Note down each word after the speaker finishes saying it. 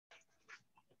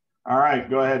All right,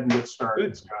 go ahead and get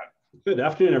started, Good. Scott. Good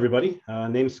afternoon, everybody.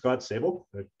 Name's Scott Sabo.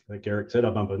 Like Eric said,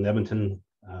 I'm up in Edmonton,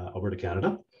 Alberta,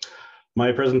 Canada.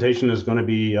 My presentation is going to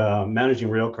be managing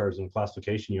rail cars in a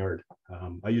classification yard.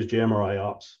 I use JMRI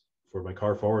ops for my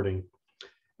car forwarding,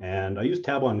 and I use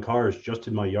tab on cars just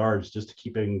in my yards just to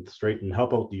keep everything straight and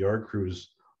help out the yard crews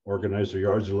organize their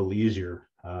yards a little easier.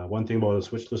 One thing about a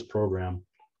switch list program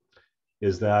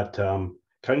is that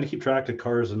trying to keep track of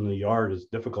cars in the yard is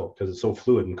difficult because it's so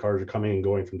fluid and cars are coming and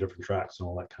going from different tracks and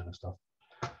all that kind of stuff.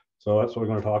 So that's what we're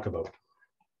going to talk about.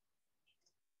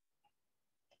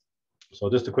 So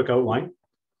just a quick outline.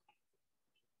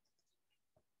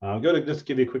 I'm going to just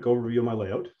give you a quick overview of my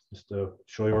layout, just to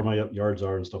show you where my yards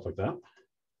are and stuff like that.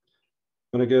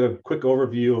 I'm going to get a quick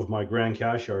overview of my Grand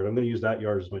Cache yard. I'm going to use that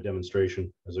yard as my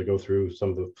demonstration as I go through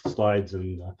some of the slides,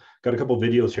 and got a couple of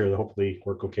videos here that hopefully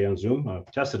work okay on Zoom. I've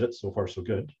tested it, so far so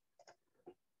good.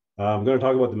 I'm going to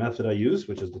talk about the method I use,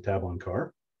 which is the tab on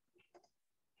car.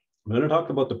 I'm going to talk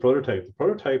about the prototype. The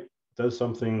prototype does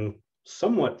something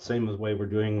somewhat same as the way we're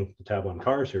doing the tab on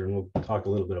cars here, and we'll talk a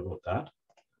little bit about that.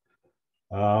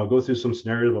 I'll go through some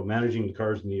scenarios about managing the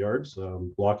cars in the yards,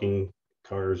 blocking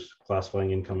cars,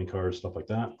 classifying incoming cars, stuff like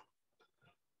that.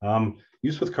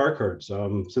 Use with car cards.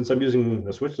 Since I'm using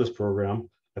a switch list program,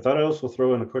 I thought I'd also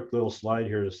throw in a quick little slide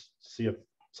here to see if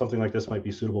something like this might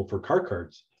be suitable for car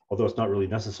cards, although it's not really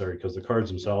necessary because the cards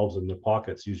themselves and the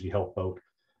pockets usually help out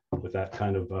with that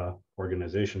kind of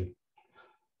organization.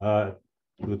 We'll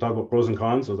talk about pros and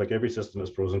cons. So like every system has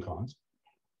pros and cons.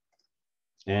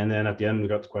 And then at the end, we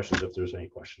got the questions if there's any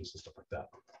questions and stuff like that.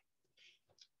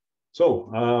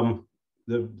 So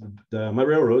my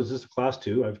railroads, this is class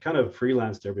 2. I've kind of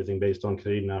freelanced everything based on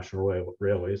Canadian National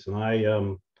Railways, and I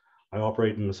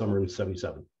operate in the summer in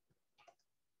 77.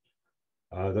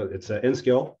 It's an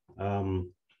N-scale, a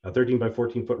 13 by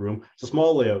 14 foot room. It's a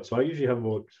small layout, so I usually have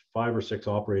about 5 or 6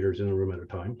 operators in a room at a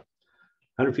time.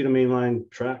 100 feet of mainline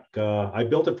track. I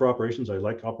built it for operations. I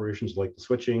like operations like the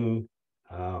switching,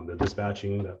 the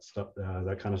dispatching, that stuff,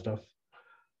 that kind of stuff.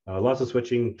 Lots of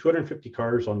switching. 250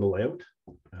 cars on the layout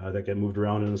that get moved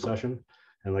around in a session.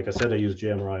 And like I said, I use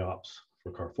JMRI ops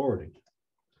for car forwarding.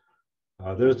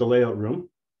 There's the layout room.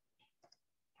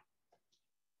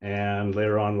 And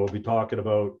later on, we'll be talking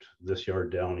about this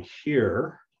yard down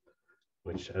here,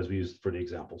 which as we used for the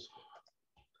examples.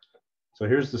 So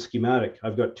here's the schematic.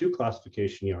 I've got 2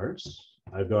 classification yards.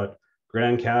 I've got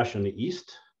Grand Cache in the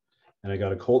east, and I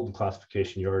got a Colton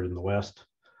classification yard in the west.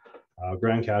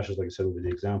 Grand Cache is, like I said, will be the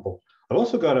example. I've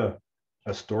also got a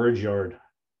storage yard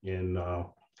in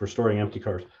for storing empty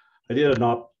cars. I did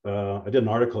an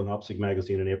article in OPSIG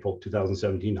magazine in April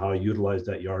 2017 how I utilized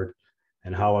that yard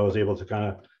and how I was able to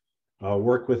kind of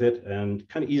work with it and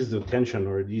kind of ease the tension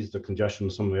or ease the congestion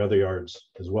of some of the other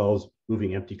yards, as well as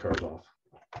moving empty cars off.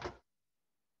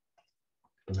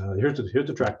 Here's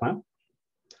the track plan.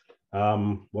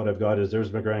 What I've got is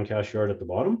there's my Grand Cache yard at the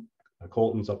bottom.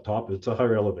 Colton's up top. It's a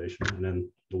higher elevation, and then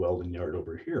the welding yard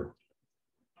over here.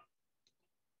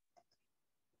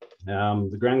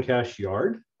 The Grand Cache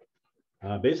yard.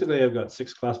 Basically, I've got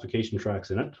 6 classification tracks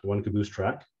in it, 1 caboose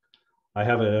track. I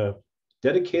have a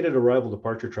dedicated arrival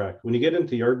departure track. When you get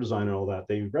into yard design and all that,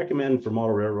 they recommend for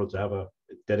model railroads to have a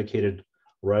dedicated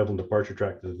arrival and departure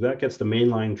track. That gets the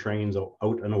mainline trains out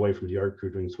and away from the yard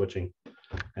crew doing switching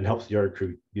and helps the yard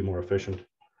crew be more efficient.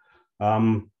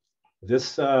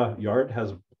 This yard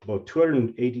has about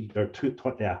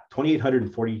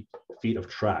 2,840 feet of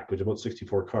track, which is about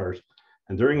 64 cars.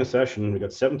 And during a session, we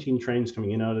got 17 trains coming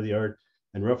in and out of the yard,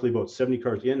 and roughly about 70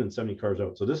 cars in and 70 cars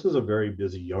out. So this is a very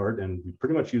busy yard, and we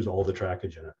pretty much use all the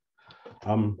trackage in it.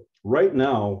 Right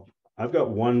now, I've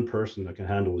got 1 person that can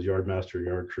handle the yard master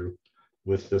yard crew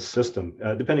with this system,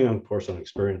 depending on, of course, on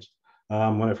experience.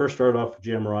 When I first started off with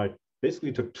GMRI, basically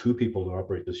it took 2 people to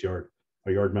operate this yard,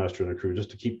 a yard master and a crew,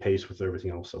 just to keep pace with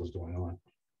everything else that was going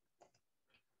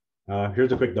on.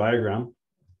 Here's a quick diagram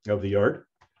of the yard.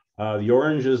 The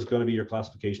orange is going to be your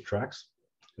classification tracks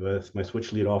with my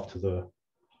switch lead off to the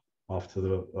left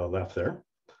there.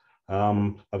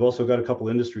 I've also got a couple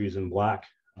industries in black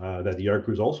that the yard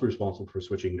crew is also responsible for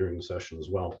switching during the session as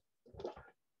well.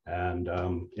 And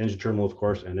engine terminal, of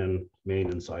course, and then main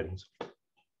and sidings.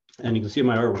 And you can see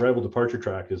my arrival departure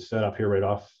track is set up here right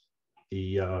off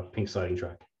the pink siding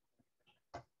track.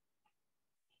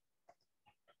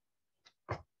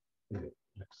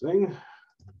 Next thing.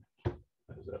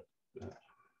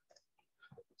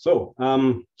 So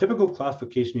typical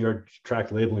classification yard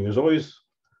track labeling, there's always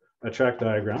a track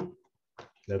diagram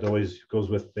that always goes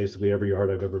with basically every yard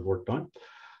I've ever worked on.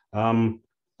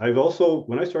 I've also,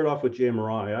 when I started off with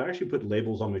JMRI, I actually put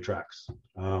labels on my tracks.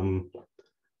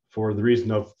 for the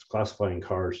reason of classifying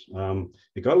cars.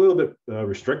 It got a little bit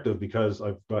restrictive because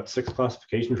I've got 6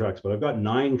 classification tracks, but I've got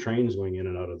 9 trains going in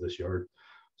and out of this yard.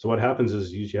 So what happens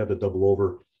is you usually have to double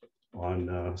over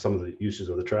on some of the uses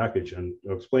of the trackage, and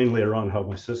I'll explain later on how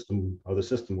the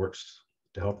system works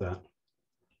to help that.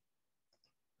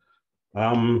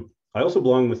 I also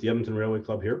belong with the Edmonton Railway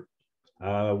Club here.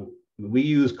 We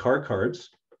use car cards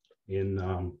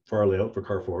for our layout for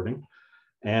car forwarding,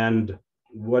 and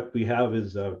what we have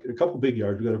is a couple big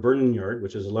yards. We've got a Vernon yard,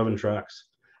 which is 11 tracks,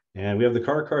 and we have the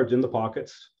car cards in the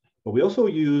pockets, but we also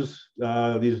use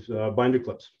these binder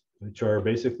clips, which are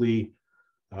basically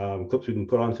clips we can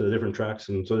put onto the different tracks.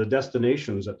 And so the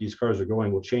destinations that these cars are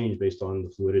going will change based on the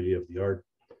fluidity of the yard.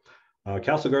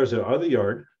 Castlegar's the other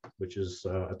yard, which is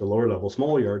at the lower level,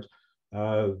 smaller yards.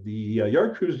 The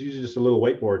yard crews use just a little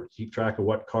whiteboard to keep track of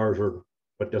what cars or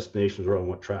what destinations are on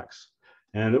what tracks.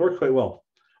 And it works quite well.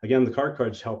 Again, the car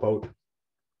cards help out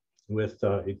with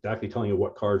exactly telling you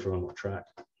what cars are on what track.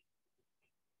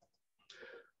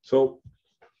 So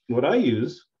what I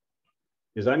use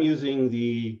is I'm using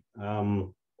the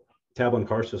tab on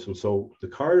car system. So the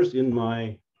cars in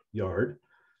my yard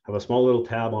have a small little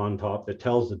tab on top that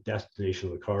tells the destination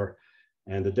of the car.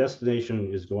 And the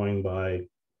destination is going by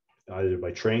either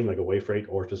by train, like away freight,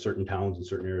 or to certain towns and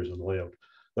certain areas on the layout.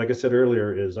 Like I said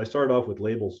earlier, is I started off with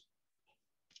labels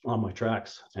on my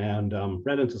tracks and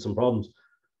ran into some problems.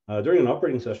 During an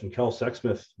operating session, Cal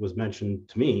Sexsmith was mentioned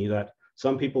to me that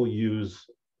some people use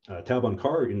tab on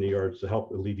car in the yards to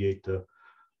help alleviate the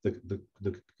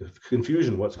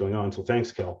confusion of what's going on. So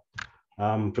thanks, Cal.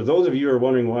 For those of you who are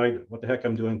wondering what the heck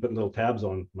I'm doing, putting little tabs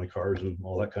on my cars and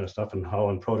all that kind of stuff and how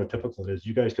unprototypical it is,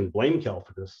 you guys can blame Cal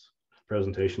for this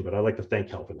presentation, but I'd like to thank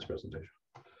Cal for this presentation.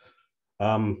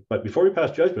 But before we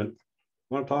pass judgment,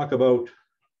 I want to talk about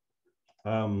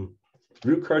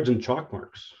route cards and chalk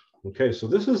marks. Okay, so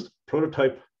this is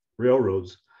prototype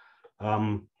railroads.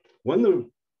 When the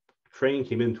train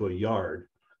came into a yard,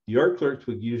 the yard clerks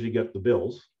would usually get the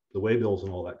bills, the way bills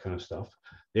and all that kind of stuff.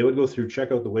 They would go through,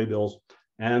 check out the way bills,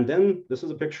 and then this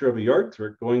is a picture of a yard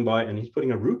clerk going by, and he's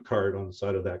putting a route card on the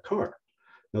side of that car.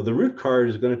 Now the route card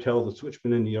is going to tell the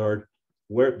switchman in the yard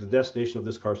where the destination of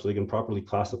this car so they can properly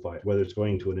classify it, whether it's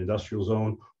going to an industrial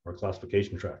zone or a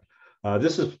classification track.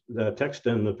 This is the text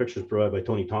and the pictures provided by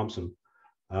Tony Thompson.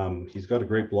 He's got a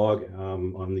great blog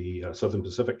on the Southern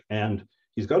Pacific, and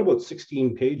he's got about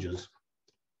 16 pages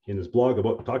in his blog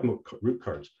about talking about route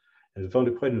cards, and I found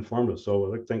it quite informative. So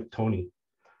I'd like to thank Tony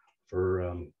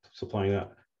for supplying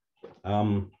that.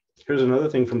 Here's another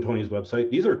thing from Tony's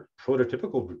website. These are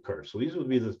prototypical route cards. So these would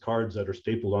be the cards that are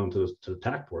stapled onto the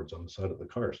tack boards on the side of the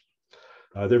cars.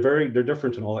 They're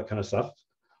different and all that kind of stuff.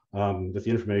 With the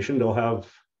information, they'll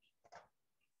have,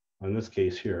 in this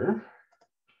case here,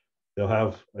 they'll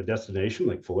have a destination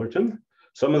like Fullerton.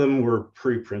 Some of them were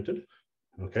pre-printed,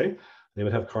 okay? They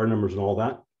would have car numbers and all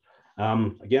that.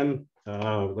 Again,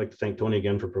 I'd like to thank Tony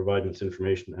again for providing this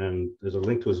information. And there's a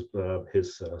link to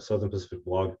his Southern Pacific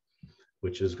blog,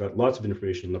 which has got lots of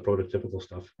information on the prototypical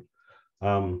stuff.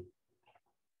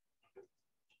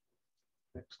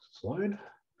 Next slide.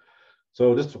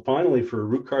 So just finally, for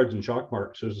route cards and chalk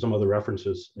marks, there's some other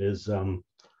references. On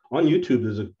YouTube,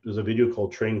 there's a video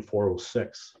called Train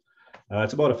 406.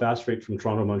 It's about a fast freight from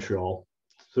Toronto to Montreal,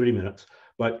 30 minutes.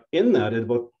 But in that, at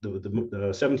about the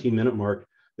 17-minute mark,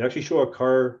 they actually show a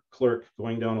car clerk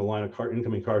going down a line of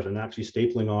incoming cars and actually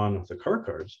stapling on the car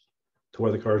cards to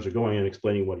where the cars are going and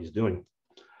explaining what he's doing.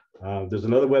 There's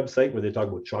another website where they talk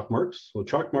about chalk marks. So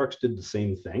chalk marks did the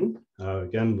same thing.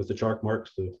 Again, with the chalk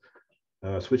marks, the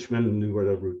switchman knew where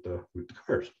to route the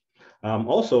cars.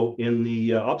 Also, in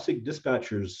the OPSIG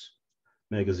Dispatchers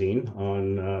magazine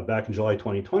back in July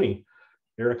 2020,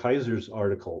 Eric Heiser's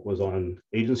article was on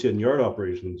agency and yard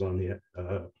operations on the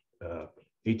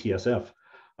ATSF.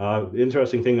 The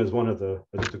interesting thing is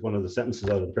I just took one of the sentences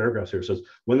out of the paragraphs here. It says,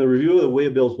 when the review of the way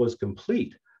bills was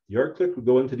complete, the yard clerk would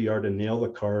go into the yard and nail the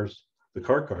car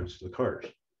cards to the cars.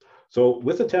 So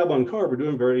with the tab on car, we're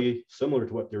doing very similar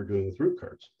to what they're doing with route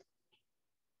cards.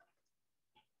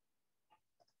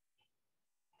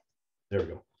 There we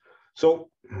go. So,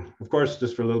 of course,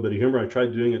 just for a little bit of humor, I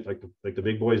tried doing it like the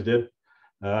big boys did.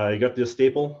 You got this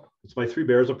staple. It's my 3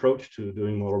 bears approach to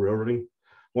doing model railroading.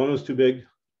 One was too big.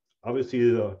 Obviously,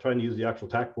 trying to use the actual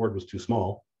tack board was too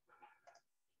small.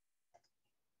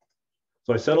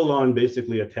 So I settled on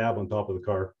basically a tab on top of the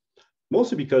car,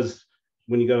 mostly because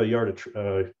when you got a yard,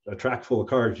 a track full of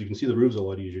cars, you can see the roofs a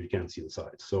lot easier. You can't see the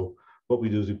sides. So what we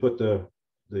do is we put the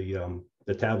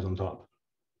tabs on top.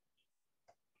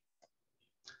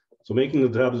 So making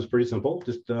the tabs is pretty simple.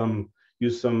 Just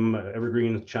use some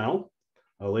evergreen channel,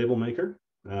 a label maker,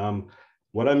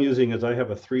 What I'm using is I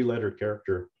have a 3-letter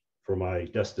character for my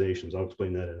destinations. I'll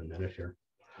explain that in a minute here.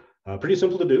 Pretty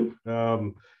simple to do.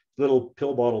 Little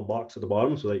pill bottle box at the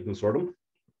bottom so that you can sort them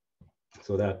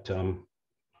so that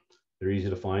they're easy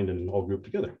to find and all grouped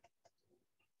together.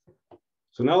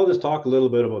 So now let's talk a little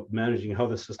bit about managing how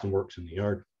this system works in the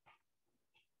yard.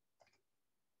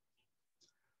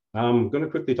 I'm going to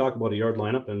quickly talk about a yard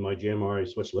lineup and my GMRI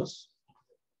switch lists.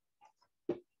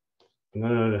 I'm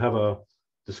going to have a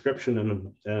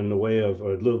description and a way of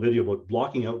a little video about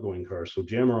blocking outgoing cars. So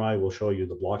GMRI will show you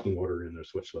the blocking order in their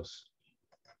switch lists.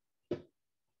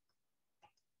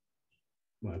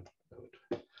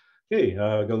 Okay,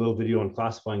 got a little video on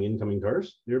classifying incoming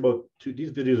cars. These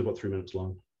videos are about 3 minutes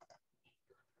long.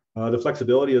 The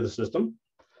flexibility of the system,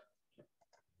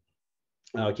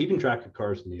 keeping track of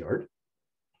cars in the yard.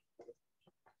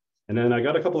 And then I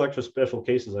got a couple extra special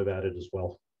cases I've added as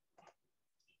well.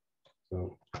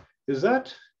 So is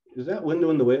that window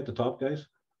in the way at the top, guys?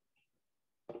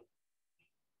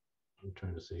 I'm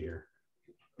trying to see here.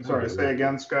 Sorry, say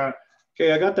again, Scott.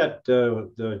 Okay, I got that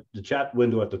the chat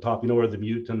window at the top, you know, where the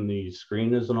mute and the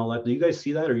screen is and all that. Do you guys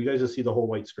see that, or you guys just see the whole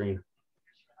white screen?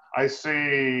 I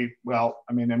see, well,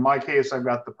 I mean, in my case, I've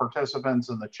got the participants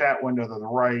in the chat window to the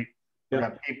right. I've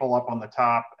got people up on the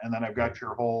top, and then I've got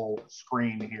your whole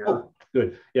screen here. Oh,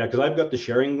 good. Yeah, because I've got the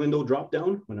sharing window drop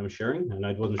down when I'm sharing, and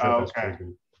I wasn't sure if that's okay.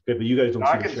 Okay, but you guys don't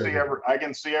see I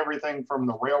can see everything from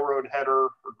the railroad header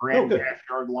or Grand Cash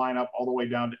Yard lineup all the way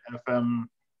down to FM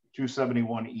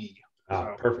 271E.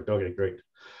 Ah, perfect. Okay, great.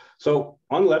 So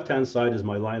on the left-hand side is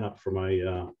my lineup for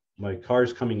my my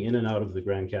cars coming in and out of the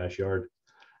Grand Cash Yard.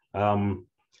 Down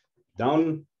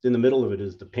in the middle of it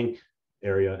is the pink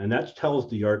area, and that tells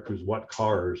the yard crews what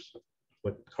cars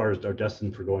are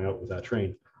destined for going out with that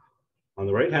train. On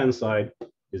the right-hand side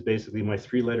is basically my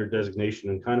 3-letter designation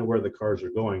and kind of where the cars are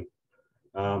going.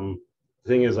 The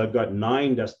thing is, I've got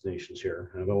 9 destinations here,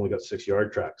 and I've only got 6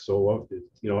 yard tracks. So,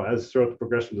 you know, as throughout the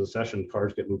progression of the session,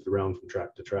 cars get moved around from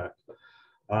track to track.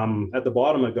 At the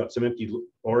bottom, I've got some empty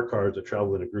ore cars that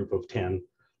travel in a group of 10.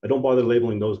 I don't bother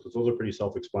labeling those because those are pretty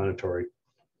self-explanatory.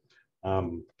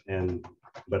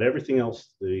 But everything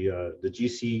else, the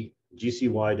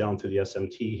GCY down to the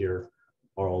SMT here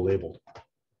are all labeled.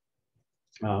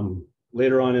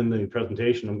 Later on in the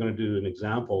presentation, I'm going to do an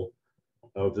example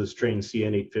of this train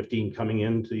CN815 coming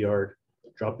into the yard,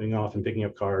 dropping off and picking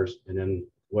up cars, and then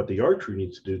what the yard crew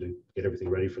needs to do to get everything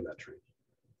ready for that train.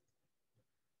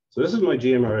 So this is my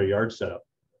GMRI yard setup.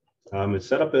 It's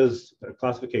set up as a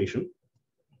classification,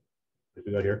 like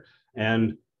we got here,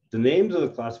 and the names of the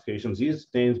classifications, these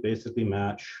names basically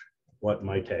match what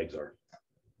my tags are.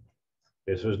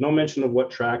 Okay, so there's no mention of what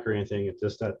track or anything. It's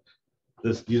just that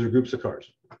these are groups of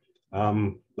cars.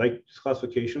 Like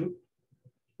classification,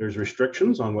 there's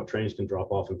restrictions on what trains can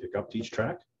drop off and pick up to each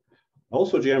track.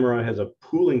 Also, GMRI has a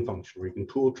pooling function where you can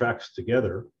pool tracks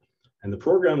together, and the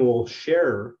program will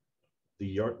share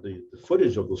the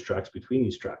footage of those tracks between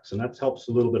these tracks, and that helps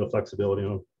a little bit of flexibility.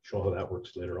 I'll show how that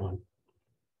works later on.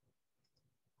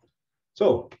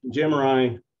 So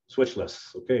GMRI switch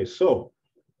lists. Okay, so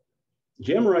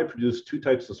GMRI produced 2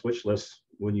 types of switch lists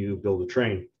when you build a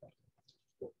train.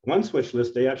 One switch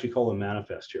list, they actually call a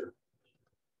manifest here.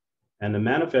 And the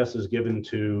manifest is given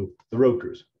to the road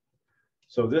crews.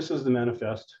 So this is the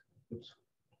manifest. Oops.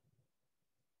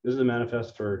 This is the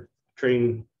manifest for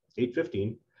train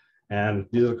 815. And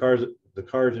these are the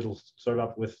cars it'll start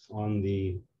off with on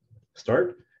the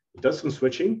start. It does some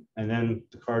switching, and then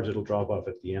the cars it'll drop off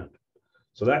at the end.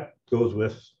 So that goes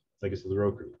with, like I said, the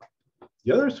road crew.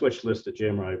 The other switch list that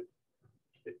GMRI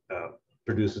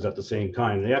produces at the same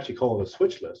time, they actually call it a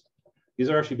switch list. These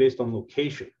are actually based on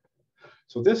location.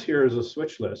 So this here is a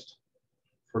switch list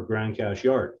for Grand Cash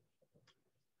Yard.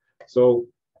 So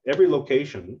every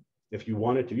location, if you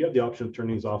wanted to, you have the option of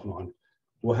turning these off and on,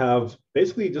 will have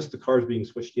basically just the cars being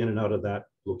switched in and out of that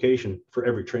location for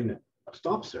every train that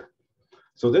stops there.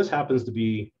 So this happens to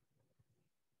be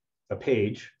a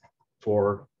page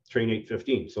for train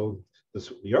 815. So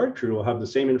the yard crew will have the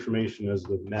same information as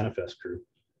the manifest crew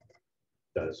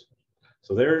does.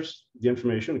 So there's the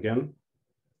information again.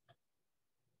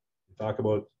 Talk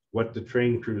about what the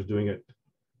train crew is doing at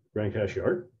Grand Cash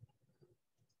Yard.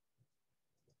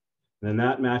 And then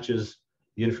that matches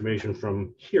the information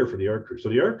from here for the yard crew. So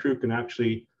the yard crew can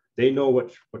actually, they know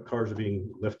what cars are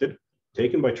being lifted,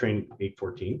 taken by train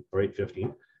 814 or 815,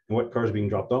 and what cars are being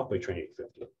dropped off by train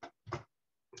 815.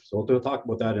 So we'll talk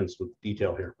about that in some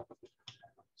detail here.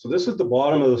 So this is the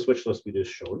bottom of the switch list we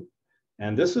just showed.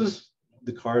 And this is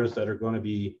the cars that are going to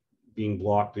be being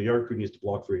blocked. The yard crew needs to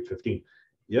block for 815.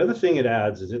 The other thing it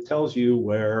adds is it tells you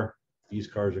where these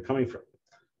cars are coming from.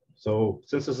 So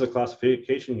since this is a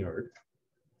classification yard,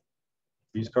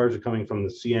 these cars are coming from the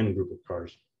CN group of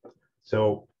cars.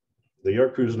 So the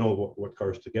yard crews know what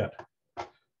cars to get.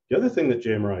 The other thing that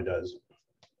JMRI does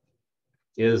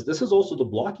is this is also the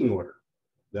blocking order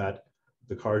that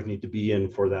the cars need to be in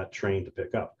for that train to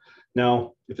pick up.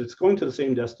 Now, if it's going to the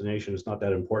same destination, it's not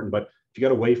that important, but if you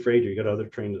got a way freight or you got other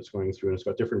train that's going through and it's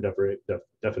got different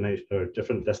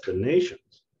different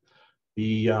destinations,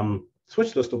 the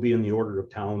switch list will be in the order of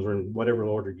towns or in whatever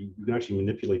order you can actually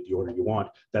manipulate the order you want,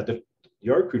 that the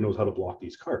yard crew knows how to block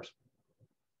these cars.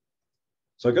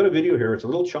 So I got a video here. It's a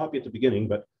little choppy at the beginning,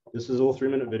 but this is a little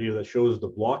 3-minute video that shows the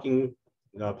blocking,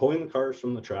 pulling the cars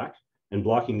from the track and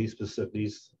blocking these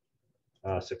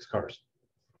 6 cars.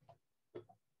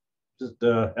 Just,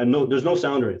 and no, there's no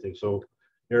sound or anything. So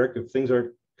Eric, if things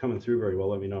aren't coming through very well,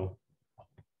 let me know.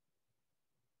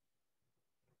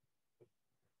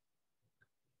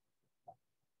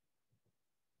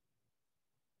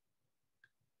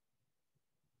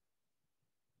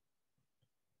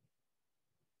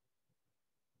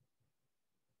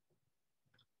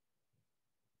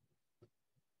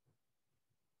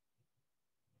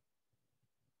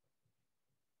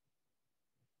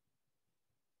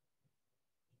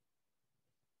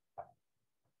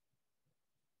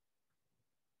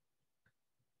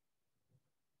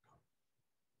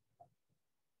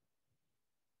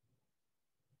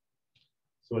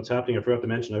 So what's happening, I forgot to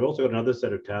mention, I've also got another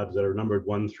set of tabs that are numbered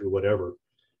 1 through whatever.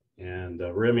 And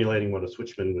we're emulating what a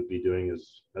switchman would be doing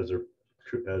as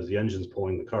the engine's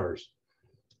pulling the cars.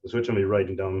 The switchman will be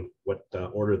writing down what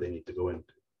order they need to go in. And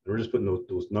we're just putting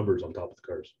those numbers on top of the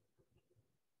cars.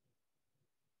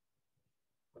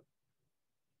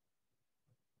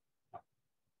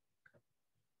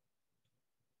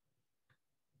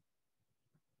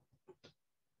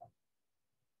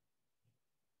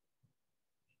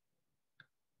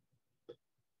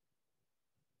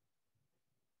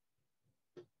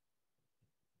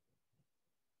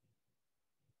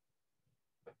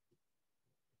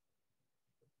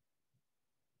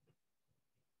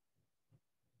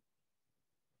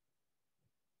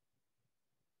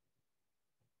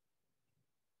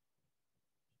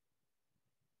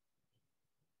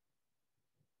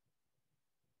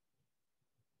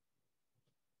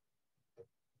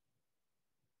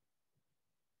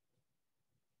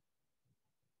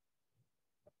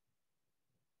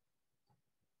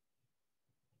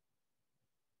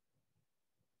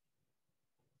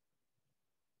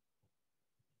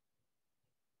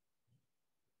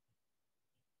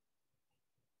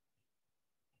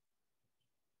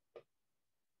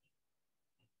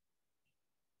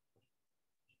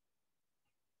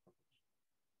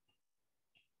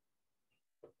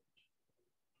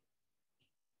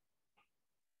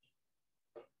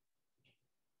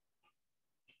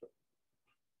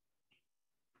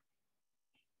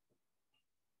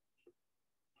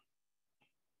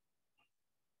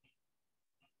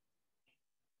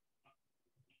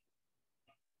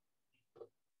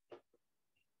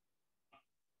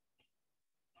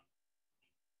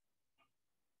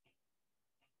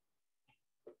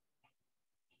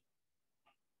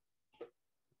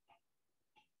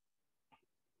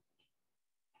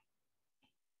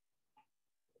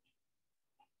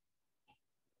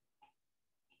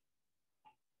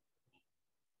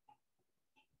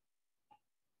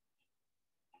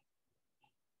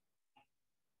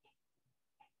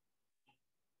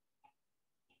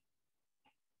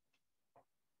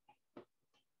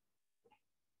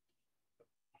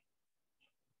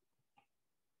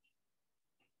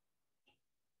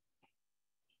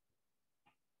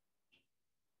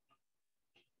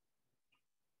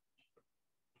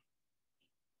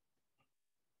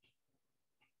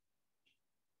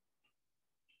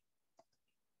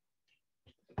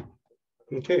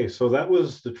 Okay, so that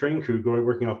was the train crew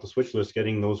working off the switch list,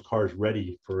 getting those cars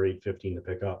ready for 8:15 to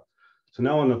pick up. So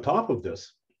now on the top of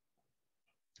this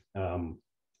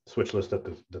switch list that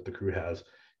the crew has,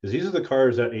 is these are the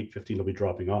cars that 8:15 will be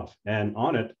dropping off. And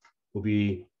on it will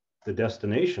be the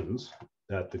destinations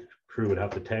that the crew would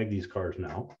have to tag these cars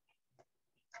now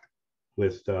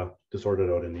with to sort it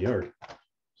out in the yard.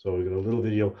 So we got a little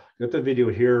video, got the video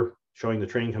here showing the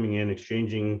train coming in,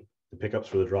 exchanging the pickups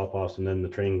for the drop-offs, and then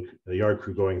the yard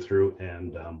crew going through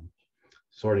and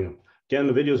sorting them. Again,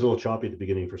 the video is a little choppy at the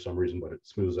beginning for some reason, but it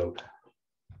smooths out.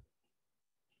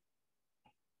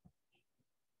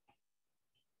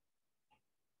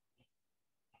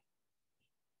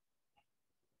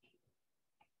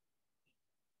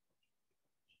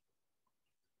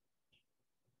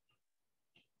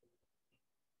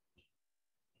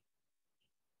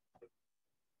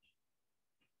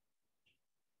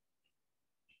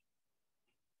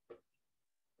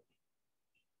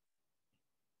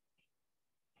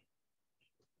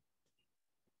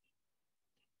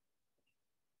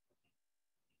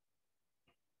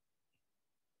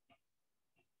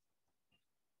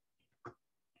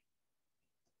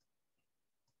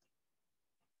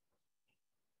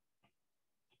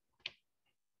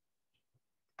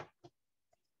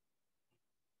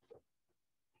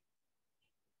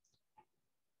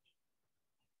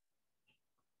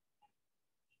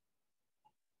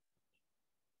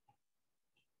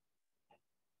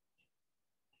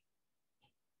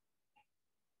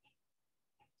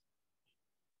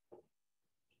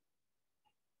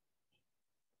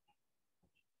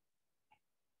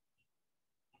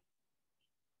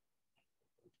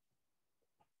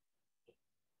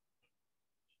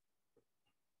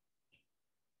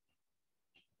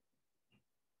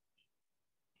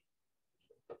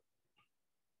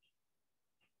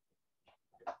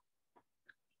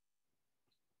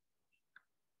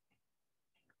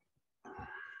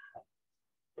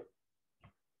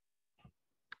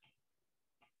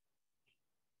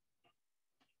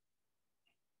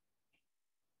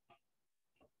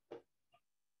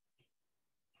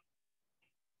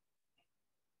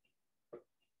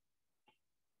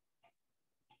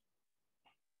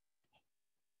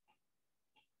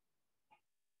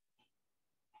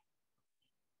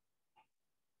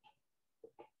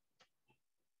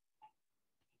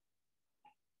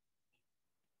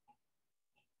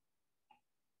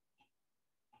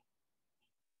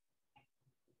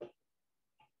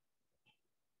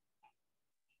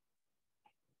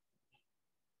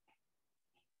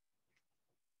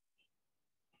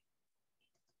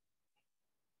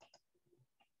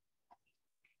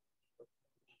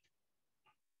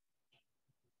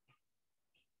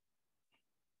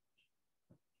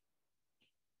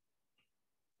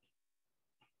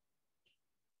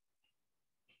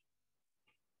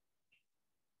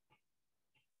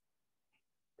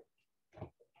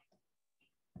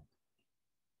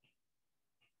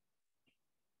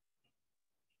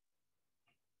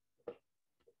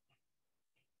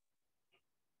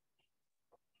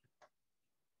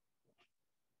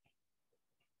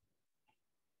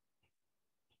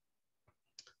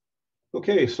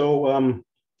 Okay, so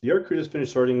the yard crew just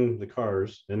finished sorting the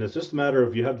cars, and it's just a matter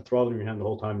of you have the throttle in your hand the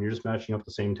whole time. And you're just matching up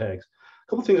the same tags. A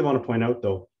couple things I want to point out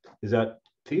though is that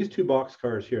these two box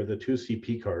cars here, the two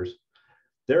CP cars,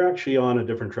 they're actually on a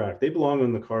different track. They belong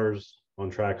on the cars on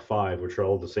track 5, which are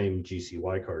all the same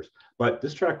GCY cars. But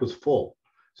this track was full.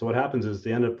 So what happens is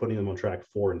they end up putting them on track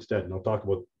 4 instead. And I'll talk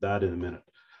about that in a minute.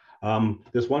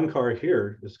 This one car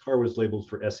here, this car was labeled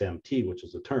for SMT, which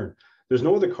is a turn. There's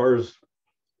no other cars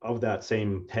of that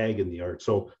same tag in the yard.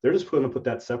 So they're just going to put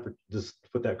that separate,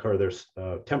 just put that car there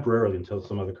temporarily until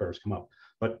some other cars come up.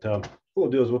 But what we'll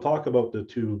do is we'll talk about the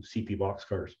two CP box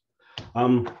cars.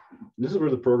 This is where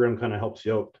the program kind of helps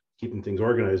you out, keeping things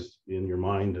organized in your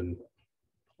mind and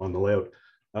on the layout.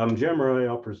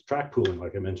 JMRI offers track pooling,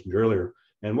 like I mentioned earlier.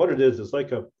 And what it is, it's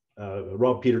like a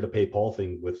rob Peter to pay Paul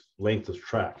thing with length of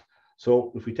track.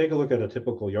 So if we take a look at a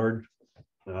typical yard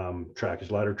trackage,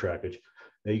 ladder trackage,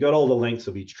 you got all the lengths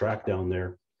of each track down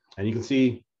there. And you can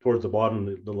see towards the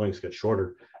bottom, the lengths get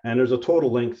shorter. And there's a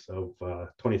total length of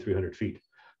 2,300 feet.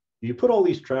 You put all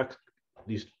these tracks,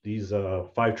 these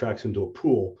 5 tracks into a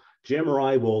pool,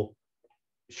 JMRI will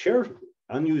share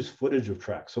unused footage of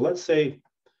tracks. So let's say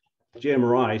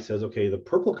JMRI says, okay, the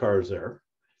purple car is there.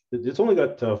 It's only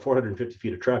got 450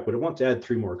 feet of track, but it wants to add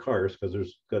 3 more cars because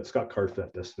it's got cars for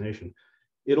that destination.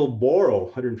 It'll borrow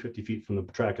 150 feet from the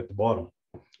track at the bottom,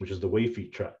 which is the way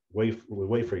freight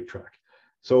track.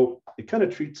 So it kind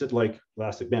of treats it like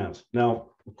elastic bands. Now,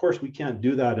 of course, we can't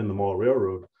do that in the mall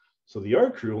railroad. So the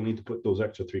yard crew will need to put those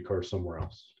extra 3 cars somewhere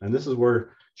else. And this is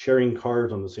where sharing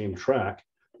cars on the same track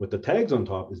with the tags on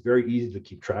top is very easy to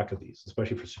keep track of these,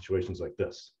 especially for situations like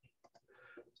this.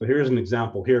 So here's an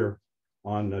example here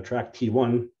on track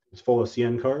T1. It's full of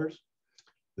CN cars.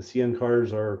 The CN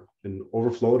cars are been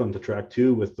overflowed onto track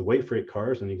 2 with the weight freight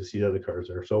cars, and you can see the other cars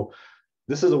there. So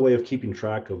this is a way of keeping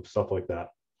track of stuff like that,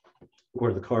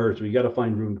 where the cars, we got to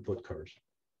find room to put cars.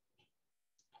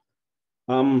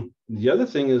 The other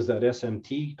thing is that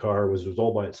SMT car was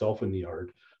all by itself in the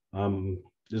yard.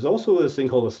 There's also this thing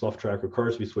called a slough track, or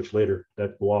cars we switch later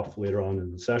that go off later on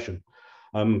in the session.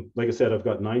 Like I said, I've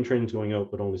got 9 trains going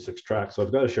out, but only 6 tracks. So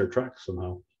I've got to share tracks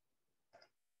somehow.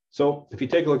 So if you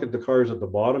take a look at the cars at the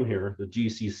bottom here, the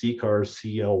GCC cars,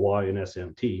 CLY and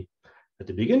SMT, at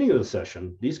the beginning of the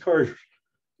session, these cars,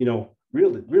 you know,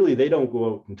 really they don't go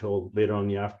out until later on in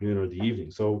the afternoon or the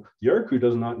evening. So the yard crew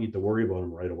does not need to worry about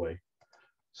them right away.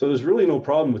 So there's really no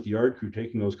problem with the yard crew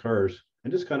taking those cars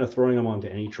and just kind of throwing them onto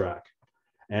any track.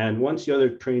 And once the other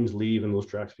trains leave and those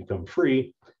tracks become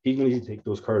free, he can easily take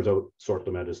those cars out, sort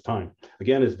them at his time.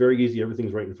 Again, it's very easy.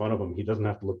 Everything's right in front of him. He doesn't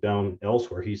have to look down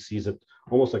elsewhere. He sees it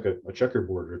almost like a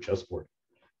checkerboard or a chessboard.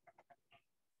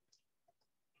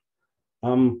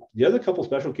 The other couple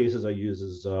special cases I use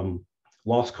is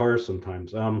lost cars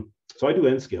sometimes. So I do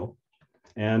N scale.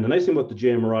 And the nice thing about the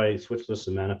JMRI switch lists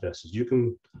and manifests is you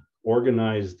can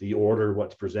organize the order,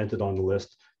 what's presented on the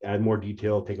list, add more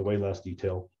detail, take away less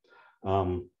detail,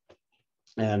 and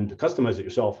customize it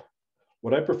yourself.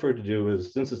 What I prefer to do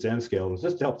is, since it's N scale, and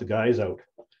just to help the guys out,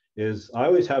 is I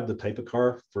always have the type of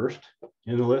car first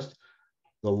in the list,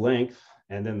 the length,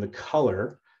 and then the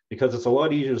color, because it's a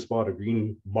lot easier to spot a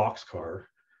green box car.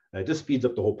 It just speeds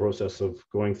up the whole process of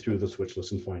going through the switch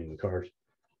list and finding the cars.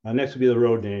 Next would be the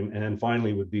road name, and then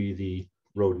finally would be the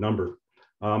road number.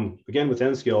 Again, with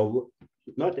N scale,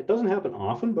 it doesn't happen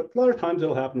often, but a lot of times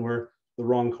it'll happen where the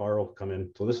wrong car will come in.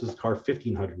 So this is car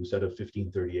 1500 instead of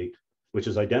 1538, which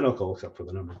is identical except for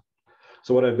the number.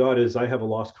 So what I've got is I have a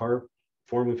lost car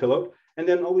form we fill out, and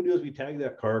then all we do is we tag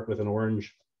that car with an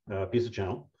orange piece of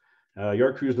channel.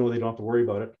 Yard crews know they don't have to worry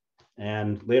about it.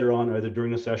 And later on, either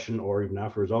during the session or even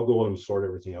afterwards, I'll go and sort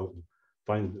everything out and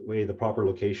find the proper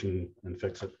location and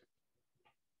fix it.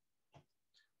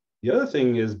 The other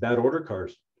thing is bad order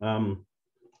cars.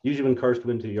 Usually when cars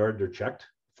come into the yard, they're checked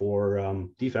for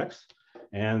defects,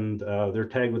 and they're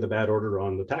tagged with a bad order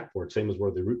on the tack board, same as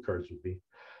where the route cards would be.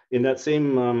 In that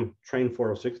same Train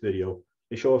 406 video,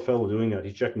 they show a fellow doing that.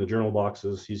 He's checking the journal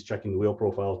boxes, he's checking the wheel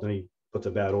profiles, then he puts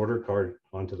a bad order card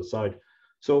onto the side.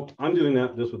 So I'm doing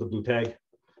that just with a blue tag.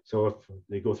 So if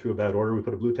they go through a bad order, we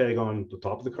put a blue tag on the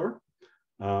top of the car.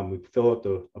 We fill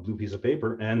out a blue piece of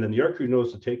paper, and then the yard crew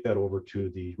knows to take that over to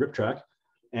the rip track.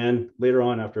 And later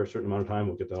on, after a certain amount of time,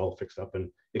 we'll get that all fixed up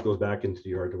and it goes back into the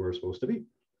yard to where it's supposed to be.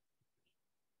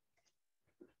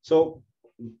 So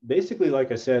basically,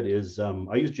 like I said, is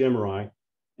I use JMRI,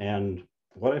 and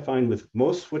what I find with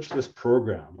most switch list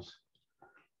programs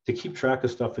to keep track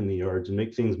of stuff in the yards and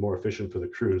make things more efficient for the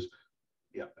crews,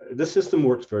 yeah, this system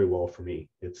works very well for me.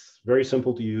 It's very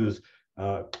simple to use.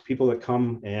 People that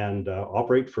come and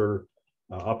operate for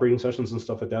operating sessions and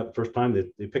stuff like that. The first time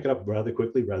they pick it up rather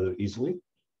quickly, rather easily.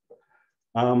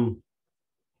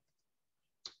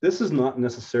 This is not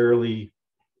necessarily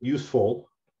useful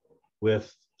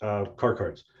with car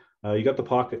cards. You got the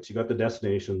pockets, you got the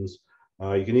destinations.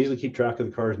 You can easily keep track of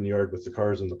the cars in the yard with the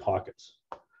cars in the pockets.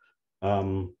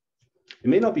 It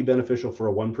may not be beneficial for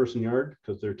a one-person yard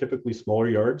because they're typically smaller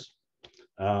yards.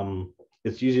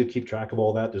 It's easy to keep track of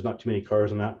all that. There's not too many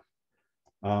cars in that.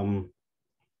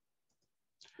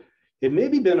 It may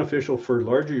be beneficial for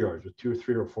larger yards with 2 or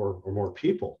 3 or 4 or more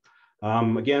people.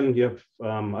 Again, you have,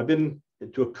 I've been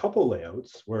to a couple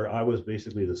layouts where I was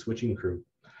basically the switching crew,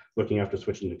 looking after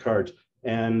switching the cards.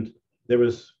 And there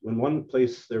was, in one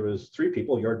place, there was 3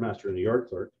 people, a yard master and a yard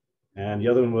clerk, and the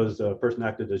other one was a person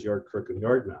acted as yard clerk and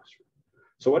yard master.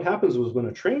 So what happens was when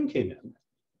a train came in,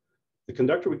 the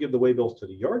conductor would give the waybills to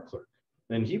the yard clerk,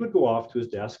 and he would go off to his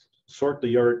desk, sort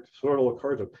all the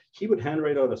cards up. He would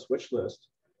handwrite out a switch list,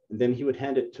 and then he would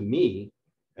hand it to me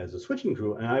as a switching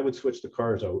crew, and I would switch the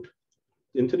cars out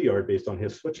into the yard based on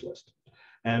his switch list.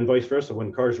 And vice versa,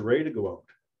 when cars are ready to go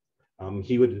out,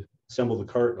 he would assemble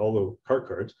all the car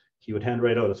cards. He would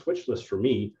handwrite out a switch list for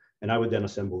me, and I would then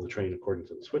assemble the train according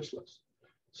to the switch list.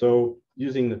 So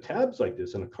using the tabs like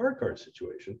this in a car card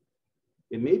situation,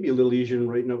 it may be a little easier than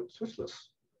writing out switch lists.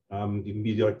 You can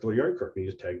be like the yard clerk and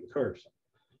you just tag the cars.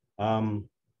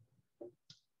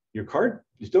 Your card,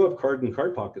 you still have card and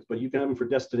card pockets, but you can have them for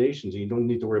destinations and you don't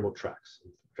need to worry about tracks.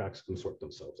 Tracks can sort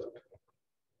themselves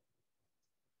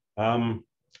out.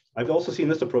 I've also seen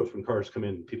this approach when cars come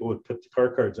in. People would put the car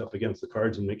cards up against the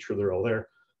cards and make sure they're all there.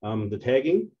 The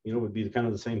tagging, would be kind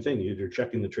of the same thing. You're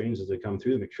checking the trains as they come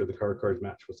through to make sure the car cards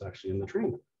match what's actually in the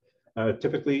train.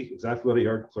 Typically, exactly what a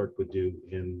yard clerk would do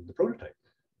in the prototype.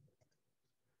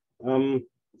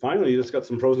 Finally, it's got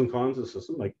some pros and cons of the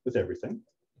system, like with everything.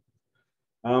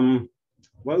 One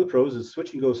of the pros is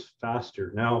switching goes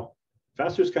faster. Now,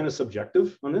 faster is kind of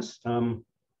subjective on this.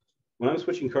 When I'm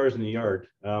switching cars in the yard,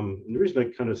 and the reason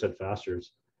I kind of said faster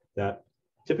is that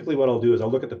typically what I'll do is I'll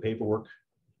look at the paperwork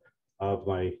of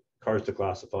my cars to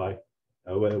classify,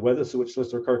 whether it's switch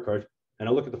list or car cards, and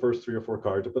I'll look at the first 3 or 4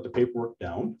 cards. I'll put the paperwork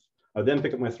down. I'll then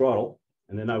pick up my throttle,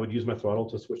 and then I would use my throttle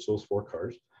to switch those 4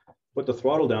 cars. Put the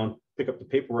throttle down, pick up the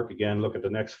paperwork again, look at the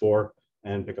next 4,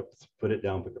 and put it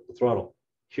down, pick up the throttle.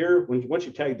 Here, once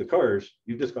you tag the cars,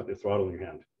 you've just got the throttle in your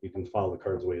hand. You can file the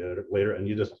cards away later, and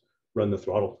you just run the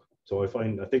throttle. So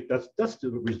I think that's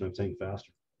the reason I'm saying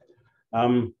faster.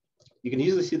 You can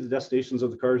easily see the destinations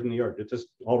of the cars in the yard. It's just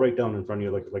all right down in front of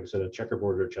you, like I said, a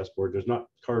checkerboard or a chessboard. There's not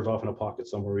cars off in a pocket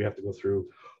somewhere we have to go through,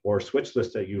 or a switch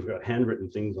list that you've got handwritten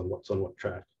things on what's on what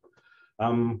track.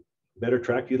 Better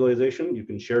track utilization. You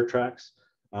can share tracks.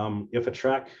 If a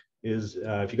track is,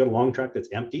 if you got a long track that's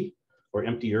empty or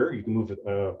emptier, you can move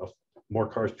more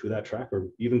cars to that track, or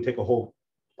even take a whole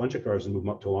bunch of cars and move them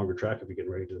up to a longer track if you're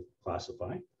getting ready to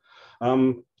classify.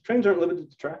 Trains aren't limited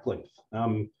to track length.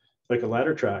 Like a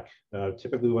ladder track,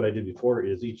 typically what I did before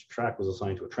is each track was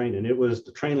assigned to a train, and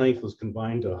the train length was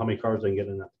combined to how many cars I can get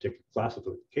in that particular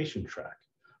classification track.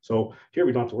 So here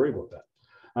we don't have to worry about that.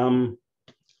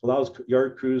 Allows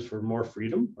yard crews for more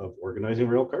freedom of organizing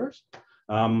rail cars.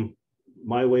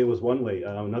 My way was one way.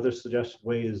 Another suggested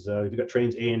way is if you've got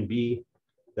trains A and B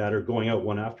that are going out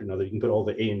one after another, you can put all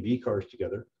the A and B cars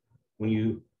together. When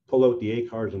you pull out the A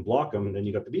cars and block them, and then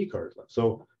you got the B cars left.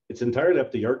 So it's entirely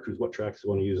up to yard crews what tracks they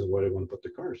want to use and where they want to put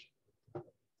their cars.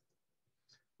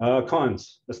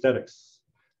 Cons, aesthetics.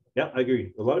 Yeah, I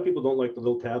agree. A lot of people don't like the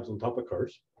little tabs on top of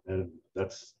cars, and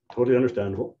that's totally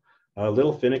understandable. A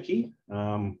little finicky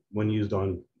when used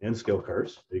on N-scale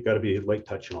cars. You got to be light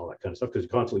touch and all that kind of stuff because you're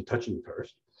constantly touching the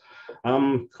cars.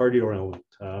 Cardio element,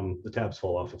 the tabs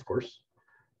fall off, of course.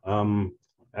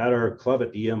 At our club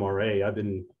at the EMRA,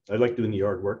 I like doing the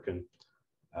yard work, and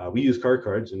we use car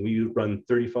cards, and we run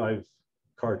 35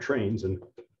 car trains. And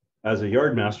as a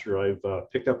yard master, I've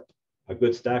picked up a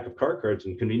good stack of car cards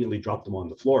and conveniently dropped them on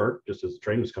the floor just as the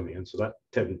train was coming in. So that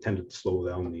tended to slow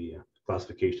down the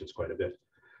classifications quite a bit.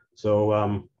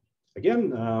 So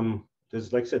again,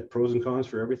 there's, like I said, pros and cons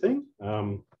for everything.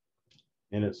 And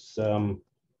it's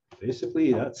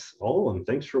basically that's all. And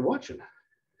thanks for watching.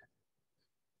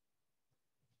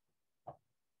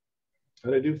 How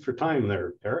did I do for time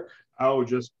there, Eric? Oh,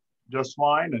 just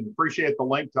fine, and appreciate the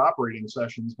link to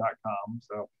operatingsessions.com.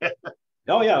 So.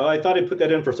 Oh yeah, I thought I'd put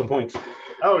that in for some points.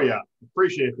 Oh yeah,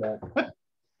 appreciate that.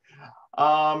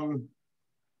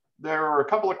 There were a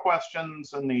couple of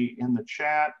questions in the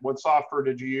chat. What software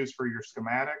did you use for your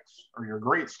schematics, or your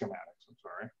great schematics? I'm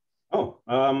sorry. Oh,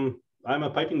 I'm a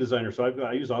piping designer, so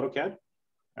I use AutoCAD.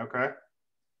 Okay.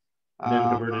 And then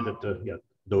converted it to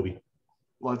Adobe.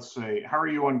 let's see, how are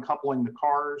you uncoupling the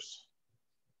cars?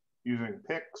 Using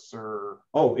picks or?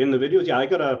 Oh, in the videos, yeah, I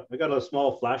got a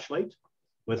small flashlight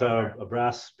with Okay. a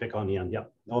brass pick on the end.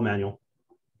 Yep, all manual.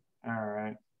 All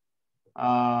right.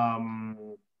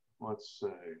 Let's see.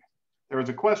 There was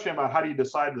a question about how do you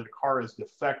decide that a car is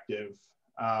defective?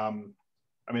 I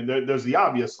mean, there's the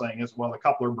obvious thing is, well, the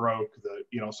coupler broke,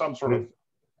 some sort of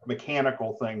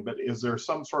mechanical thing, but is there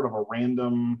some sort of a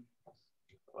random,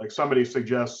 like somebody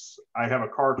suggests I have a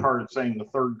car card saying the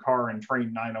third car in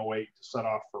train 908 to set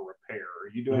off for repair. Are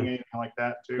you doing anything like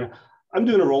that too? Yeah. I'm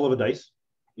doing a roll of a dice.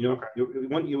 Okay.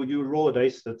 You roll a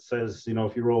dice that says,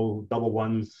 if you roll double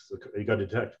ones, you got to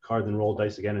detect a card, then roll a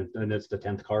dice again, and it's the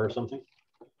 10th car or something.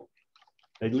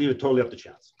 I'd leave it totally up to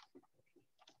chance.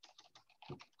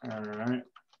 All right.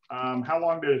 How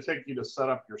long did it take you to set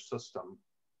up your system?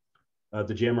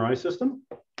 The GMRI system,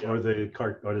 or the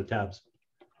cart, or the tabs?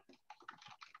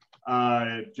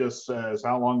 It just says,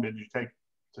 how long did you take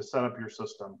to set up your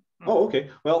system? Oh, okay.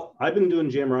 Well, I've been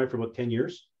doing GMRI for about 10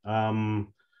 years.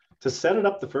 To set it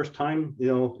up the first time,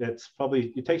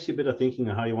 it takes you a bit of thinking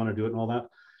on how you want to do it and all that.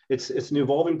 It's an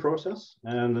evolving process.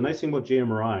 And the nice thing about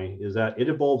GMRI is that it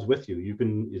evolves with you.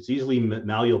 It's easily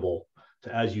malleable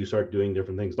as you start doing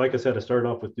different things. Like I said, I started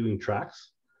off with doing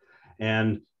tracks.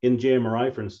 And in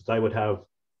GMRI, for instance, I would have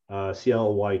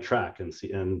CLY track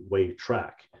and wave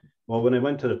track. Well, when I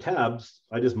went to the tabs,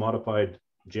 I just modified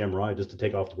GMRI just to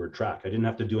take off the word track. I didn't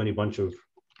have to do any bunch of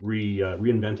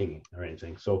reinventing or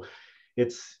anything. So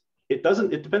it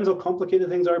depends how complicated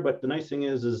things are, but the nice thing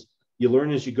is you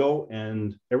learn as you go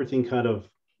and everything kind of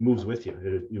moves with you.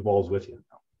 It evolves with you.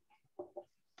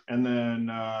 And then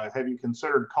have you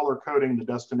considered color coding the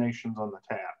destinations on the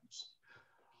tabs?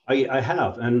 I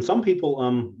have, and some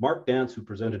people, Mark Dance, who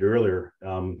presented earlier,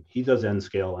 he does N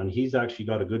scale, and he's actually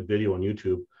got a good video on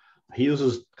YouTube. He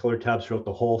uses color tabs throughout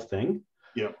the whole thing.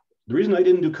 Yeah. The reason I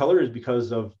didn't do color is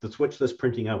because of the switch list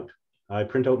printing out. I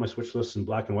print out my switch lists in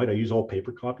black and white. I use all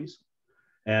paper copies,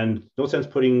 and no sense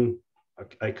putting.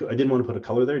 I didn't want to put a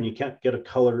color there, and you can't get a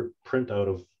color print out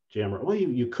of GMRI. Well,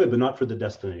 you could, but not for the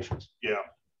destinations. Yeah.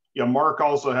 Yeah. Mark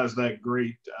also has that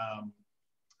great,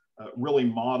 really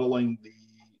modeling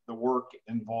the work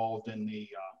involved in the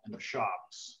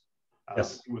shops.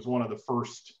 Yes. He was one of the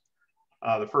first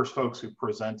folks who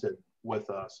presented with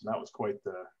us, and that was quite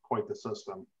the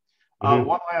system.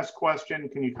 One last question: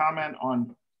 can you comment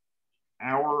on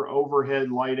our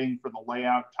overhead lighting for the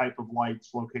layout, type of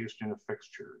lights, location of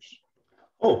fixtures?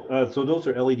 Oh, so those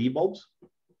are LED bulbs.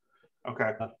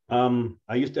 Okay.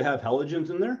 I used to have halogens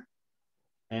in there.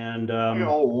 And you got a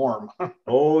little warm.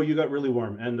 Oh, you got really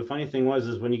warm. And the funny thing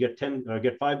is when you get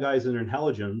 5 guys in there in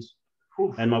halogens,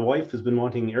 and my wife has been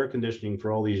wanting air conditioning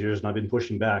for all these years, and I've been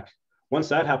pushing back. Once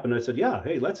that happened, I said, yeah,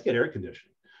 hey, let's get air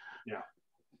conditioning. Yeah.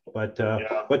 But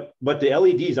the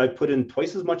LEDs, I put in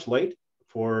twice as much light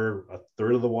for a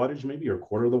third of the wattage, maybe, or a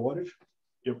quarter of the wattage.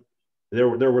 Yep.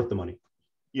 They're worth the money.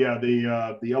 Yeah,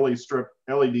 the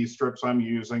LED strips I'm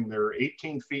using, they're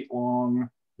 18 feet long.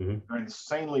 They're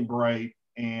insanely bright.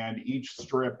 And each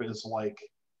strip is like,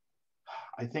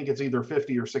 I think it's either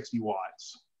 50 or 60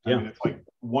 watts. Yeah. I mean, it's like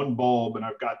one bulb, and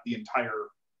I've got the entire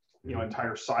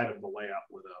side of the layout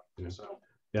lit up. Yeah. So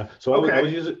yeah. So okay.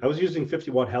 I was using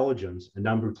 50-watt halogens, and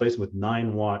now I'm replacing with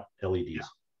 9-watt LEDs.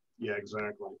 Yeah,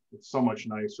 exactly. It's so much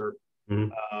nicer.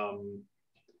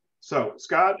 So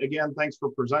Scott, again, thanks for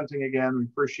presenting again. We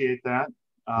appreciate that.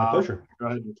 My pleasure. Go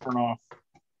ahead and turn off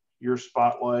your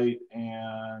spotlight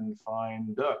and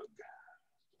find Doug.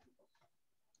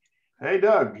 Hey,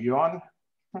 Doug, you on?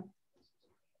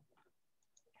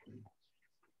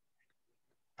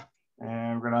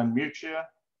 And we're going to unmute you.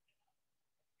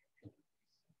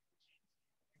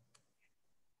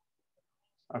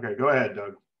 Okay, go ahead,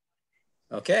 Doug.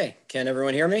 Okay, can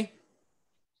everyone hear me?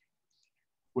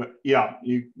 Well, yeah,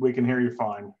 we can hear you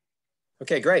fine.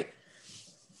 Okay, great.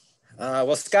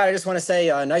 Well, Scott, I just want to say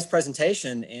nice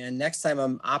presentation. And next time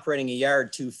I'm operating a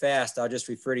yard too fast, I'll just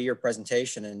refer to your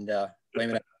presentation and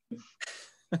blame it.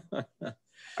 All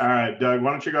right, Doug,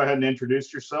 why don't you go ahead and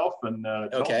introduce yourself and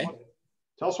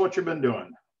tell us what you've been doing.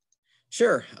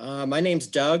 Sure. My name's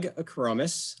Doug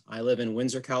Akromas. I live in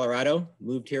Windsor, Colorado.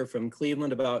 Moved here from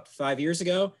Cleveland about 5 years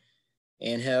ago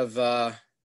and have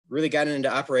really gotten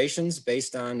into operations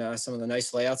based on some of the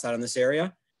nice layouts out in this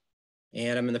area.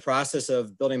 And I'm in the process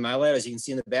of building my layout, as you can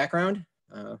see in the background.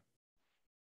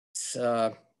 It's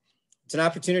an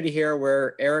opportunity here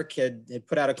where Eric had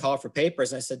put out a call for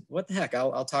papers. And I said, what the heck,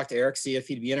 I'll talk to Eric, see if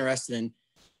he'd be interested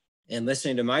in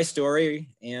listening to my story.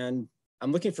 And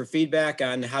I'm looking for feedback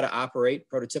on how to operate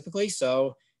prototypically.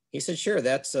 So he said, sure,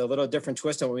 that's a little different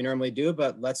twist on what we normally do,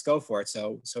 but let's go for it.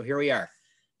 So here we are.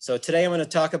 So today I'm going to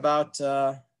talk about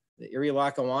the Erie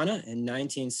Lackawanna in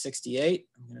 1968.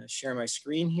 I'm going to share my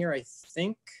screen here, I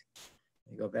think.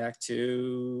 Let me go back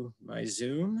to my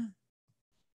Zoom.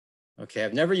 Okay,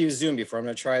 I've never used Zoom before. I'm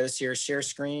going to try this here, share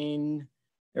screen.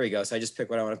 There we go. So I just pick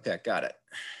what I want to pick. Got it.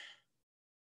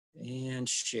 And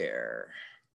share.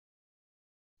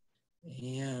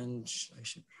 And I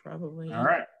should probably. All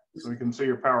right. So we can see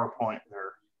your PowerPoint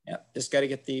there. Yep. Just got to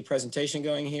get the presentation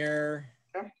going here.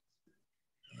 Okay.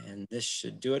 And this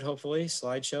should do it, hopefully.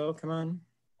 Slideshow, come on.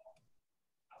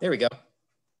 There we go.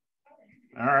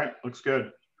 All right. Looks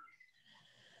good.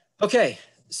 Okay.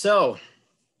 So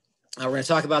we're going to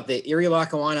talk about the Erie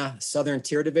Lackawanna Southern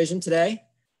Tier Division today.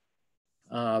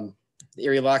 The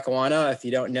Erie Lackawanna, if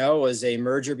you don't know, was a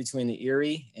merger between the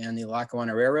Erie and the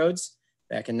Lackawanna Railroads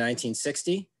back in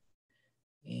 1960.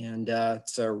 And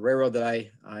it's a railroad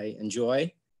that I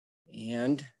enjoy.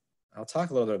 And I'll talk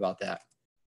a little bit about that.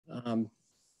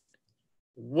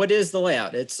 What is the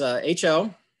layout? It's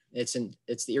HO. It's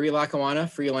the Erie Lackawanna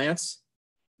freelance.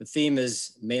 The theme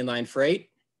is mainline freight,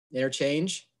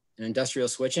 interchange, and industrial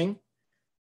switching.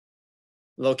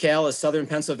 Locale is Southern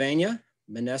Pennsylvania,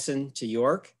 Monessen to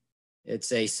York.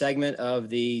 It's a segment of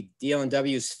the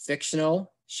DL&W's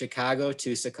fictional Chicago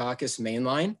to Secaucus main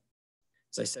line.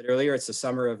 As I said earlier, it's the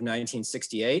summer of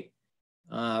 1968.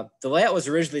 The layout was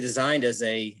originally designed as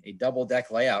a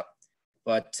double-deck layout,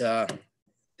 but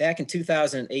back in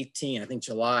 2018, I think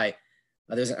July,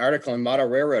 there's an article in Model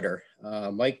Railroader.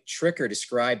 Mike Tricker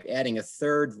described adding a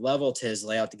third level to his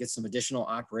layout to get some additional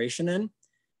operation in.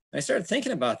 I started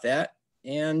thinking about that.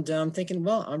 And I'm thinking,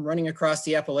 well, I'm running across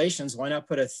the Appalachians. Why not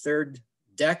put a third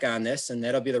deck on this? And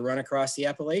that'll be the run across the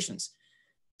Appalachians.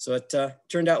 So it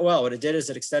turned out well. What it did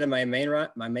is it extended my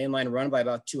mainline run by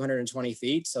about 220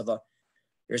 feet. So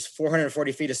there's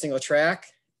 440 feet of single track,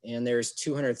 and there's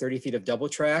 230 feet of double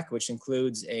track, which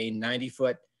includes a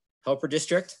 90-foot helper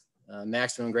district.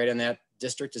 Maximum grade on that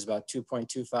district is about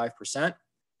 2.25%.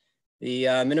 The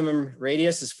minimum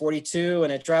radius is 42,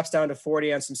 and it drops down to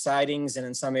 40 on some sidings and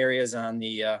in some areas on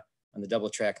the double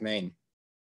track main.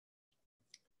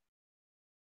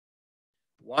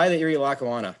 Why the Erie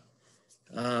Lackawanna?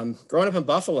 Growing up in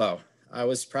Buffalo, I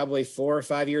was probably 4 or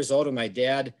 5 years old, and my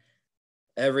dad,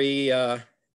 every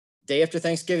day after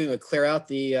Thanksgiving, would clear out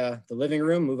the living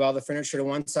room, move all the furniture to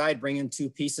one side, bring in 2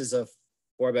 pieces of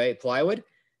 4x8 plywood,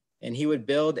 and he would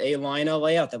build a Lino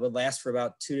layout that would last for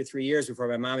about 2 to 3 years before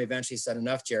my mom eventually said,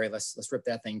 enough, Jerry, let's rip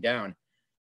that thing down.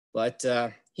 But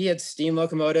he had steam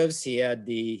locomotives. He had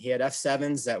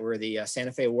F7s that were the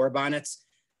Santa Fe war bonnets.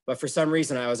 But for some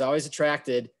reason, I was always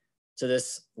attracted to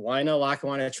this Lino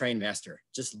Lackawanna Trainmaster.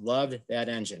 Just loved that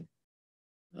engine.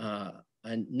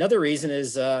 Another reason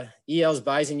is EL's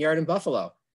Bison Yard in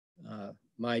Buffalo.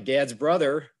 My dad's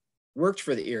brother worked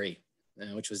for the Erie,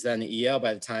 which was then the EL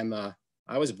by the time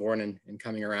I was born and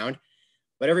coming around.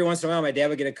 But every once in a while, my dad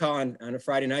would get a call on a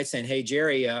Friday night saying, hey,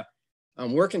 Jerry,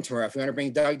 I'm working tomorrow. If you want to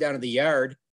bring Doug down to the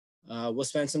yard, we'll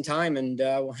spend some time and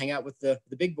we'll hang out with the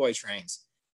big boy trains.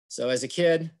 So as a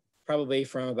kid, probably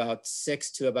from about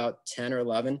 6 to about 10 or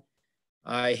 11,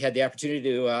 I had the opportunity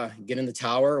to get in the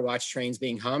tower, watch trains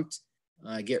being humped,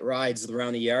 get rides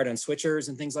around the yard on switchers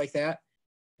and things like that.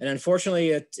 And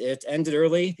unfortunately, it ended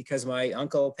early because my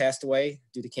uncle passed away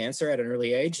due to cancer at an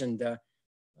early age. And it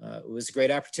was a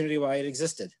great opportunity while it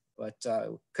existed, but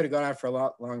could have gone on for a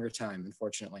lot longer time,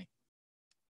 unfortunately.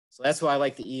 So that's why I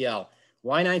like the EL.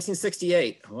 Why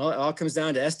 1968? Well, it all comes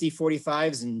down to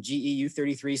SD45s and GE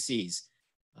U33Cs.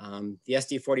 The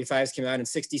SD45s came out in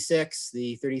 66,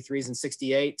 the 33s in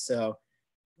 68. So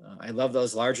I love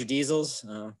those larger diesels.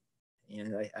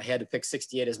 And I had to pick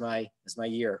 68 as my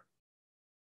year.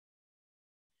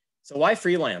 So why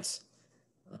freelance?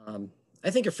 I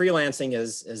think of freelancing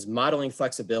as modeling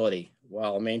flexibility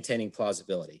while maintaining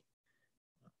plausibility.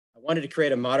 I wanted to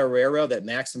create a model railroad that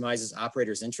maximizes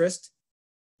operators' interest.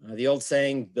 The old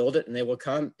saying, build it and they will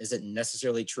come, isn't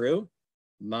necessarily true.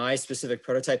 My specific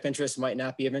prototype interest might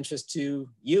not be of interest to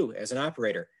you as an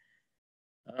operator.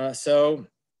 So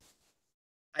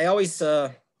I always,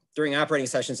 during operating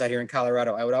sessions out here in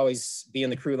Colorado, I would always be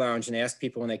in the crew lounge and ask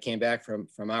people when they came back from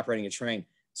operating a train,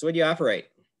 so what do you operate?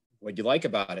 What do you like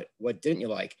about it? What didn't you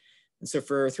like? And so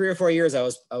for 3 or 4 years, I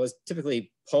was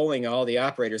typically polling all the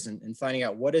operators and finding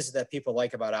out what is it that people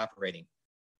like about operating.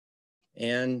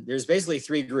 And there's basically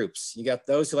 3 groups. You got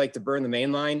those who like to burn the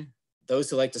main line, those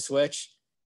who like to switch,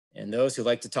 and those who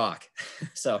like to talk.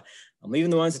 So I'm leaving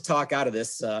the ones that talk out of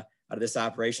this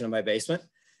operation in my basement,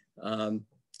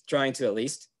 trying to at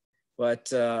least.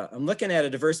 But I'm looking at a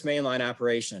diverse mainline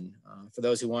operation for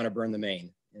those who want to burn the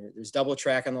main. There's double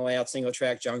track on the layout, single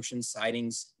track junctions,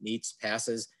 sidings, meets,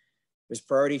 passes. There's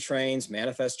priority trains,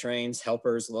 manifest trains,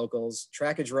 helpers, locals,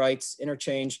 trackage rights,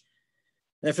 interchange.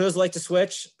 And for those who like to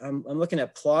switch, I'm looking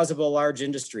at plausible large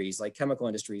industries like chemical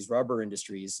industries, rubber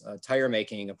industries, tire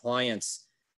making, appliance.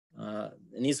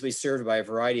 It needs to be served by a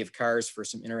variety of cars for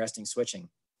some interesting switching.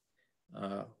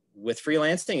 With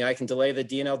freelancing, I can delay the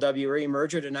DNLWE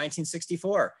merger to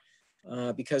 1964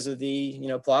 because of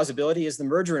the plausibility is the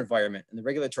merger environment and the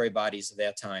regulatory bodies of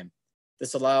that time.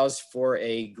 This allows for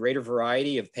a greater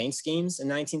variety of paint schemes in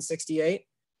 1968,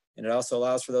 and it also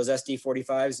allows for those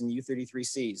SD45s and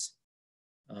U33Cs.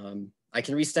 I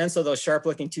can re-stencil those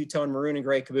sharp-looking two-tone maroon and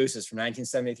gray cabooses from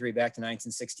 1973 back to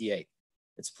 1968.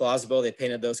 It's plausible they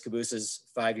painted those cabooses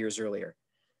 5 years earlier.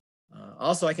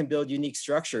 Also, I can build unique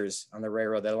structures on the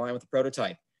railroad that align with the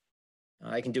prototype.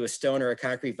 I can do a stone or a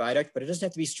concrete viaduct, but it doesn't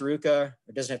have to be Staruca,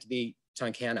 it doesn't have to be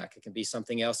Tunkhannock. It can be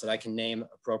something else that I can name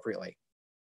appropriately.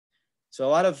 So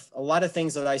a lot of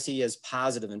things that I see as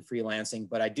positive in freelancing,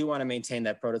 but I do want to maintain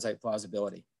that prototype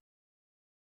plausibility.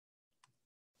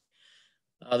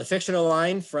 The fictional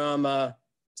line from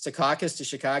Secaucus to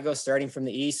Chicago, starting from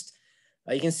the east.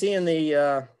 You can see in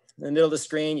the middle of the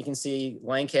screen, you can see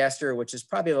Lancaster, which is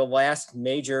probably the last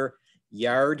major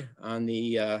yard on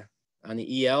the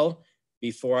EL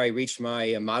before I reach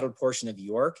my modeled portion of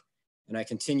York. And I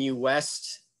continue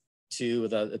west to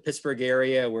the Pittsburgh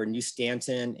area where New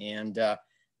Stanton and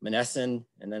Monessen,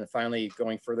 and then finally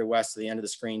going further west to the end of the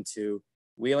screen to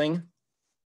Wheeling.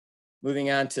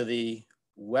 Moving on to the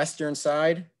western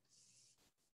side.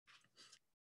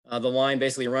 The line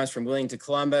basically runs from Wheeling to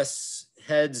Columbus,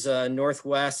 heads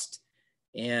northwest,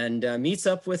 and meets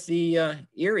up with the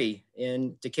Erie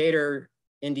in Decatur,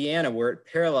 Indiana, where it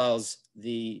parallels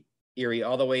the Erie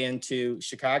all the way into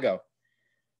Chicago.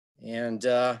 And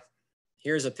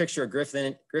here's a picture of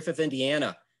Griffith,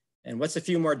 Indiana. And what's a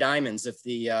few more diamonds if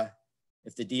the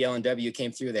DL and W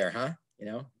came through there, huh?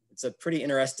 It's a pretty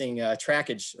interesting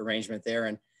trackage arrangement there.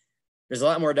 And there's a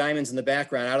lot more diamonds in the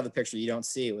background out of the picture you don't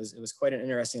see. It was quite an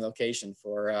interesting location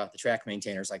for the track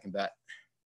maintainers, I can bet.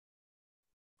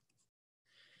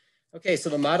 Okay, so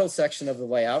the model section of the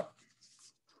layout.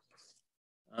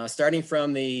 Starting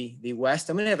from the west,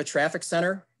 I'm gonna have a traffic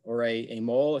center, or a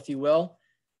mole, if you will,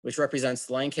 which represents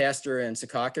Lancaster and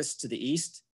Secaucus to the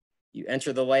east. You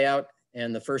enter the layout,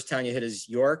 and the first town you hit is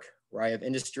York, where I have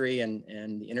industry and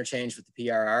the interchange with the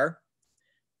PRR.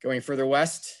 Going further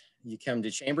west, you come to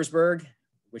Chambersburg,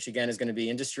 which again is going to be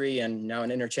industry and now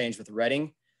an interchange with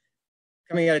Reading.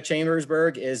 Coming out of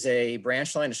Chambersburg is a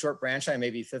branch line, a short branch line,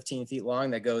 maybe 15 feet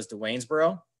long, that goes to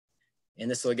Waynesboro.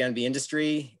 And this will again be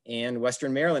industry and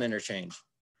Western Maryland interchange.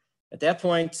 At that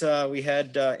point, we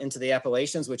head into the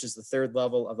Appalachians, which is the third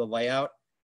level of the layout.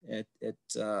 It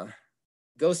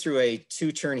goes through a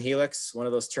two-turn helix. One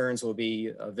of those turns will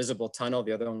be a visible tunnel.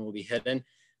 The other one will be hidden.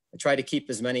 I try to keep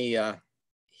as many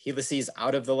helices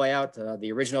out of the layout.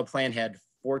 The original plan had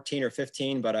 14 or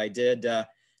 15, but I did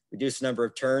reduce the number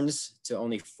of turns to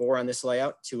only 4 on this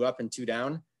layout, 2 up and 2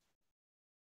 down.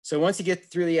 So once you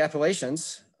get through the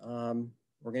Appalachians,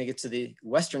 we're gonna get to the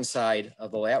western side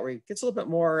of the layout where it gets a little bit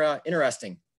more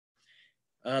interesting.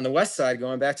 On the west side,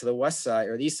 going back to the west side,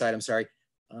 or the east side, I'm sorry,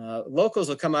 locals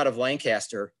will come out of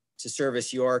Lancaster to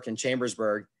service York and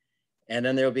Chambersburg. And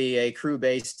then there'll be a crew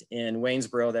based in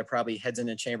Waynesboro that probably heads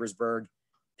into Chambersburg,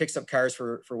 picks up cars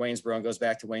for Waynesboro and goes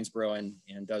back to Waynesboro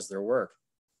and does their work.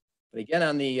 But again,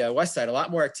 on the west side, a lot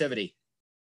more activity.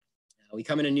 We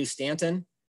come into New Stanton.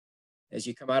 As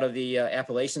you come out of the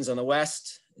Appalachians on the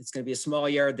west, it's going to be a small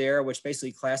yard there, which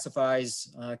basically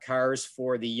classifies cars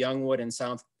for the Youngwood and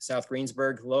South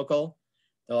Greensburg local.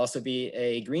 There'll also be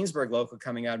a Greensburg local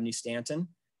coming out of New Stanton,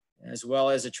 as well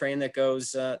as a train that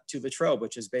goes to Latrobe,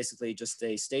 which is basically just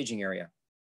a staging area.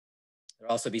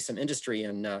 There'll also be some industry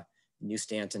in New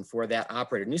Stanton for that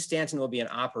operator. New Stanton will be an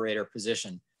operator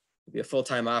position. There'll be a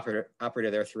full-time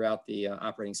operator there throughout the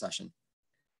operating session.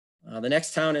 The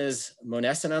next town is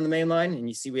Monessen on the main line, and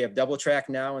you see we have double track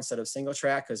now instead of single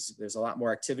track because there's a lot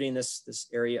more activity in this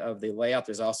area of the layout.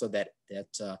 There's also that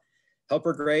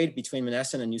helper grade between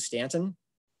Monessen and New Stanton.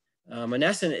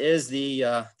 Monessen is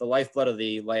the lifeblood of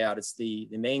the layout. It's the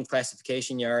main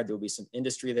classification yard. There will be some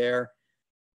industry there.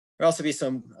 There'll also be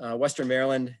some Western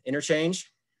Maryland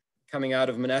interchange. Coming out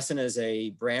of Monessen is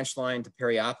a branch line to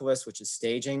Perryopolis, which is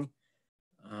staging.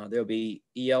 There'll be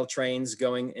EL trains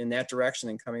going in that direction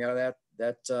and coming out of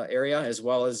that area, as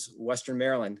well as Western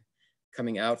Maryland,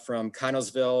 coming out from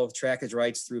Connellsville, trackage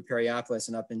rights through Perryopolis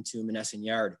and up into Monessen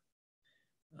Yard.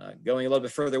 Going a little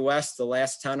bit further west, the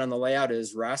last town on the layout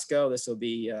is Roscoe. This will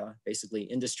be basically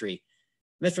industry.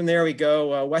 then from there we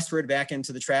go westward back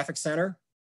into the traffic center.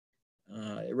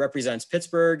 It represents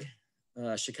Pittsburgh,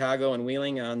 Chicago, and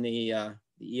Wheeling on the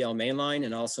EL main line,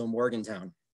 and also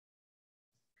Morgantown.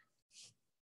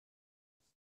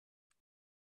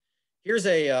 Here's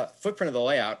a footprint of the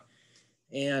layout.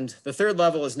 And the third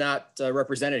level is not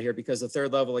represented here because the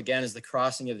third level, again, is the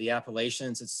crossing of the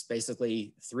Appalachians. It's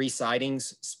basically 3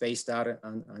 sidings spaced out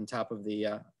on top of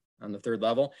the, on the third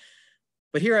level.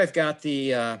 But here I've got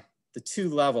the 2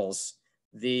 levels,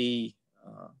 the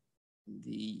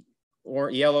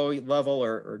yellow level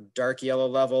or dark yellow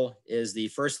level is the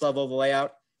first level of the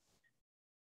layout.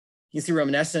 You can see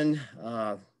reminiscent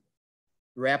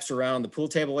wraps around the pool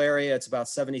table area. It's about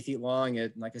 70 feet long.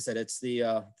 Like I said, it's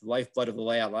the lifeblood of the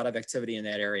layout. A lot of activity in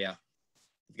that area.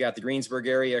 You've got the Greensburg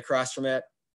area across from it.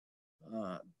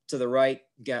 To the right,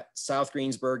 you got South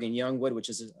Greensburg and Youngwood, which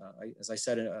is, as I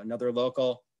said, another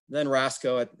local. Then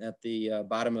Roscoe at the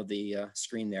bottom of the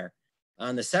screen there.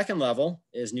 On the second level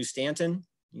is New Stanton.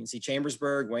 You can see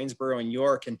Chambersburg, Waynesboro, and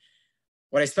York. And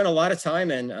what I spent a lot of time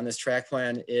on this track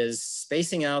plan is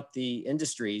spacing out the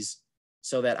industries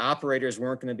so that operators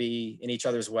weren't going to be in each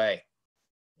other's way.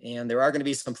 And there are going to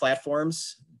be some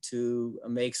platforms to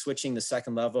make switching the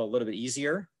second level a little bit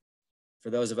easier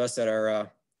for those of us that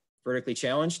are vertically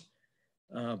challenged.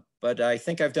 But I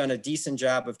think I've done a decent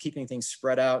job of keeping things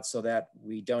spread out so that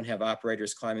we don't have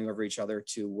operators climbing over each other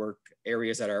to work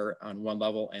areas that are on one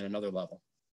level and another level.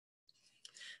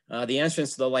 The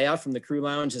entrance to the layout from the crew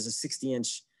lounge is a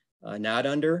 60-inch knot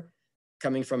under.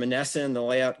 Coming from Menneson, the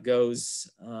layout goes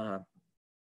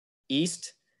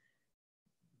east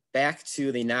back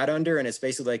to the knot under, and it's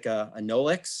basically like a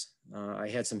Nolix. I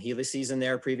had some helices in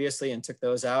there previously and took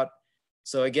those out.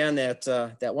 So again,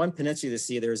 that one peninsula you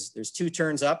see, there's 2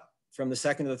 turns up from the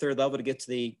second to the third level to get to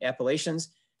the Appalachians,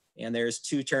 and there's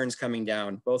 2 turns coming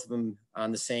down, both of them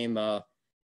on the same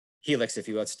helix, if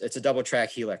you will. It's a double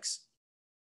track helix.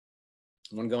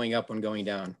 One going up, one going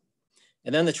down.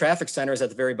 And then the traffic center is at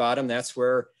the very bottom. That's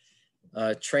where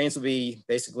trains will be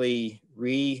basically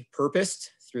repurposed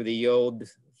through the old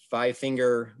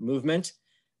 5-finger movement.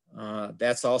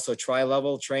 That's also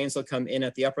tri-level. Trains will come in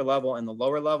at the upper level and the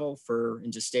lower level for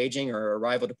into staging or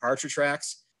arrival departure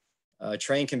tracks. A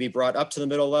train can be brought up to the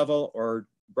middle level or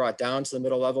brought down to the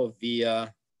middle level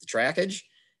via the trackage.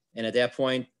 And at that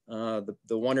point, the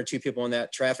 1 or 2 people in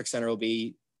that traffic center will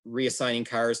be reassigning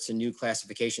cars to new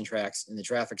classification tracks in the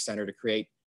traffic center to create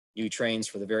new trains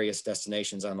for the various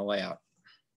destinations on the layout.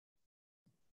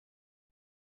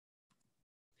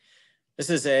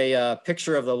 This is a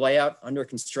picture of the layout under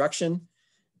construction.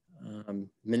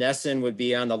 Menneson would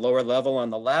be on the lower level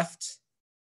on the left,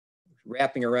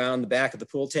 wrapping around the back of the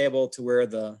pool table to where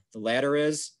the ladder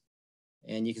is.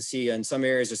 And you can see in some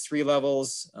areas there's 3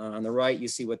 levels. On the right, you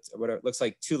see what it looks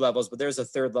like 2 levels, but there's a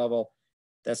 3rd level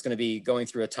that's going to be going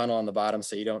through a tunnel on the bottom,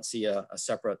 so you don't see a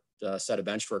separate set of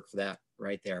benchwork for that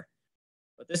right there.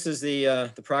 But this is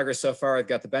the progress so far. I've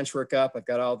got the benchwork up. I've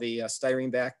got all the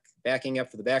styrene backing up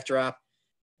for the backdrop.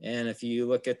 And if you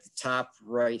look at the top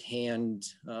right-hand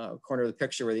corner of the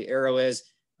picture where the arrow is,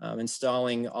 I'm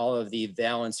installing all of the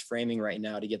valance framing right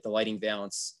now to get the lighting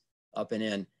valance up and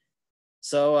in.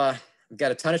 So I've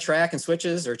got a ton of track and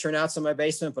switches or turnouts in my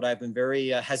basement, but I've been very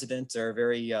hesitant or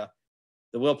very,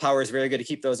 the willpower is very good to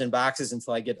keep those in boxes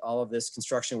until I get all of this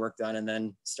construction work done and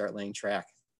then start laying track.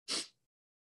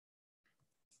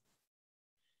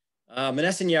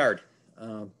 Menneson Yard.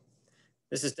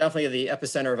 This is definitely the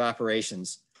epicenter of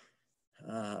operations.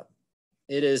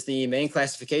 It is the main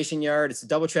classification yard. It's a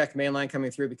double track main line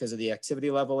coming through because of the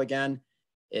activity level again.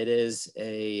 It is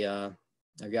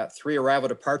I've got 3 arrival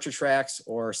departure tracks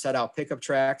or set out pickup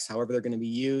tracks, however they're going to be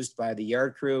used by the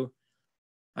yard crew.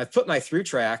 I've put my through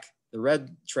track, the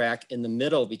red track, in the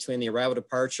middle between the arrival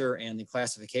departure and the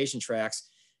classification tracks.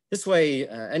 This way,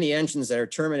 any engines that are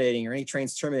terminating or any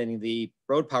trains terminating, the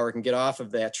road power can get off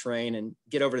of that train and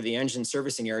get over to the engine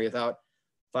servicing area without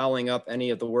following up any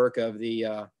of the work of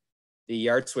the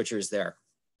yard switchers there.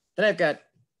 Then I've got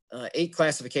 8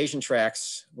 classification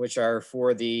tracks, which are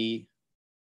for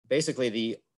basically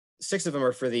the 6 of them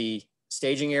are for the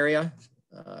staging area,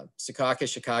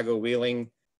 Secaucus, Chicago, Wheeling,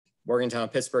 Morgantown,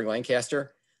 Pittsburgh,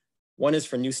 Lancaster. 1 is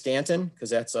for New Stanton, because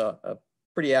that's a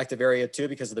pretty active area too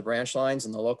because of the branch lines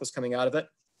and the locals coming out of it.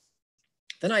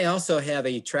 Then I also have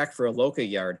a track for a local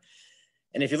yard.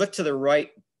 And if you look to the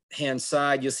right-hand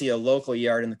side, you'll see a local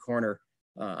yard in the corner.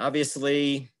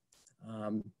 Obviously,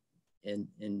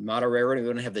 in model railroading,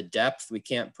 we don't have the depth. We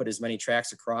can't put as many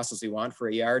tracks across as we want for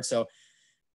a yard. So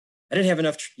I didn't have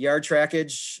enough yard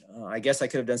trackage. I guess I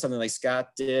could have done something like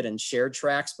Scott did and shared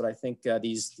tracks, but I think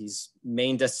these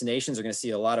main destinations are going to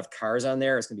see a lot of cars on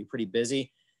there. It's going to be pretty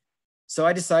busy. So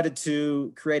I decided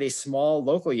to create a small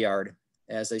local yard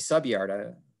as a sub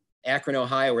yard. Akron,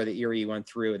 Ohio, where the Erie went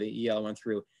through, the EL went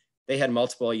through, they had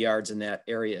multiple yards in that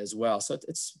area as well. So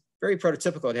it's very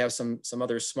prototypical to have some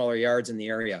other smaller yards in the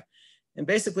area. And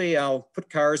basically I'll put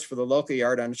cars for the local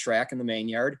yard on a track in the main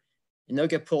yard, and they'll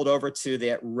get pulled over to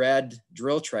that red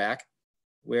drill track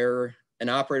where an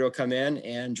operator will come in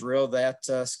and drill that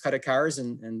cut of cars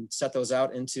and set those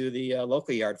out into the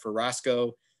local yard for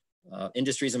Roscoe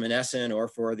Industries in Monessen, or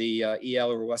for the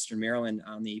EL or Western Maryland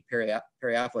on the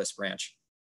Perryopolis branch.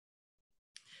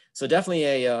 So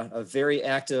definitely a very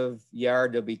active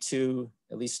yard. There'll be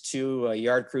at least two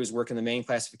yard crews working the main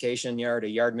classification yard, a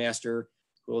yard master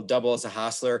who will double as a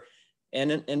hostler.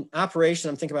 And in operation,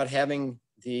 I'm thinking about having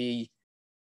the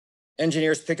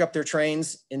engineers pick up their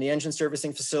trains in the engine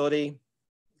servicing facility,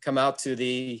 come out to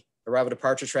the arrival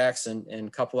departure tracks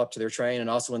and couple up to their train. And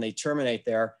also when they terminate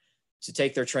there, to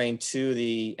take their train to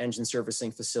the engine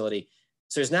servicing facility.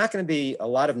 So there's not going to be a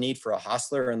lot of need for a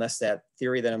hostler unless that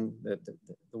theory that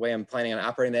the way I'm planning on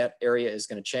operating that area is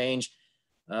going to change.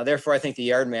 Therefore, I think the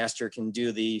yard master can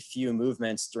do the few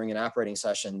movements during an operating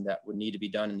session that would need to be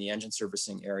done in the engine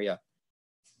servicing area.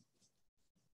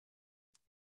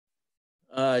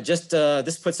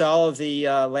 This puts all of the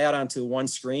layout onto one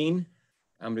screen.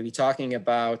 I'm going to be talking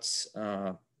about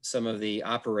some of the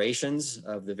operations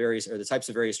of the various, or the types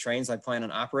of various trains I plan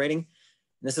on operating.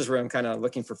 And this is where I'm kind of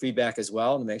looking for feedback as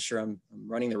well to make sure I'm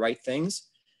running the right things.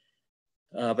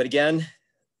 But again,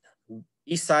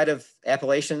 east side of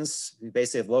Appalachians, we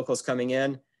basically have locals coming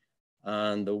in.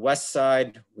 On the west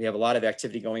side, we have a lot of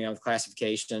activity going on with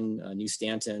classification, New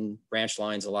Stanton, branch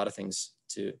lines, a lot of things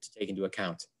to take into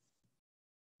account.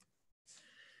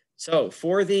 So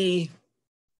for the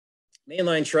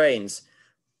mainline trains,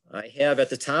 I have at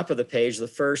the top of the page, the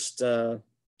first 2,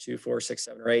 4, 6,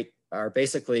 7, or 8 are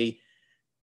basically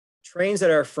trains that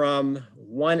are from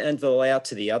one end of the layout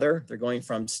to the other. They're going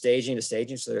from staging to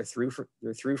staging, so they're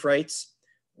through freights,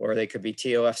 or they could be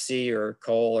TOFC or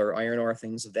coal or iron ore,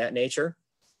 things of that nature.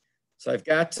 So I've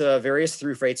got various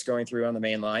through freights going through on the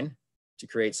main line to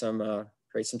create some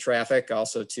traffic,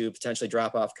 also to potentially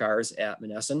drop off cars at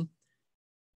Monessen.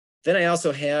 Then I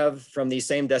also have, from these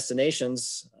same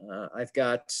destinations, I've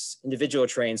got individual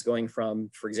trains going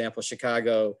from, for example,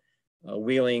 Chicago,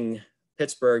 Wheeling,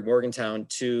 Pittsburgh, Morgantown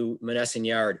to Monessen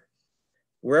Yard.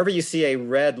 Wherever you see a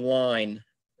red line,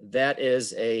 that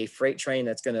is a freight train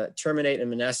that's going to terminate in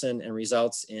Monessen and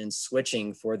results in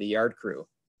switching for the yard crew.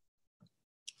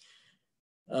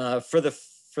 For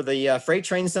the freight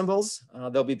train symbols,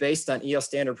 they'll be based on EL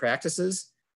standard practices.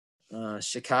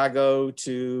 Chicago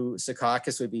to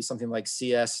Secaucus would be something like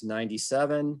CS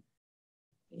 97.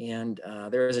 And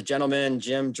there is a gentleman,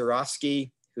 Jim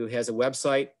Jarofsky, who has a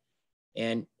website,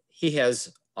 and he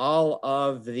has all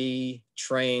of the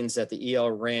trains that the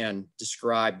EL ran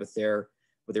described with their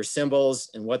symbols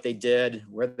and what they did,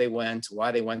 where they went,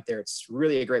 why they went there. It's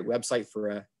really a great website for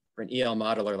an EL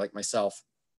modeler like myself.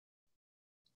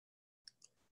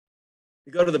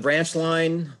 We go to the branch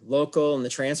line, local, and the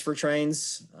transfer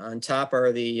trains. On top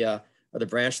are the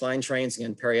branch line trains,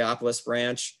 again, Perryopolis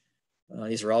branch.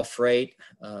 These are all freight,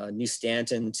 New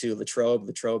Stanton to Latrobe,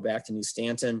 Latrobe back to New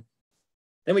Stanton.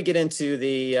 Then we get into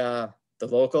the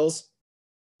locals.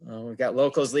 We've got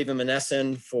locals leaving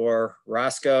Monessen for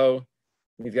Roscoe.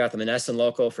 We've got the Monessen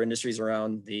local for industries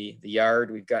around the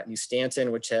yard. We've got New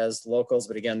Stanton, which has locals,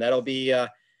 but again, that'll be, the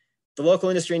local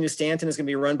industry in New Stanton is gonna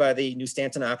be run by the New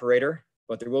Stanton operator,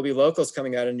 but there will be locals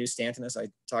coming out of New Stanton, as I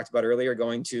talked about earlier,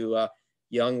 going to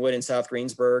Youngwood and South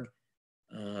Greensburg.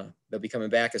 They'll be coming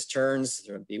back as turns.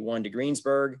 There'll be one to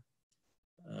Greensburg.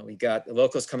 We've got the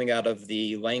locals coming out of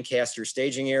the Lancaster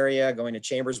staging area, going to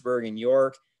Chambersburg and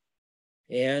York.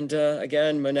 And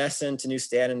again, Monessen to New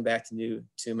Stanton, back to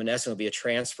Monessen will be a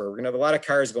transfer. We're gonna have a lot of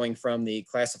cars going from the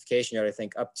classification yard, I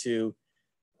think, up to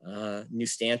New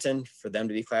Stanton for them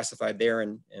to be classified there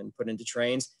and put into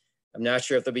trains. I'm not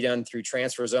sure if they'll be done through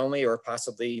transfers only, or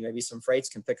possibly maybe some freights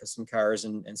can pick up some cars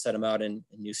and set them out in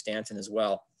New Stanton as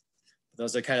well.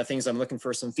 Those are kind of things I'm looking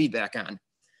for some feedback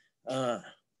on.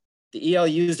 The EL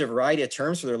used a variety of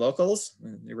terms for their locals.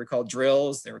 They were called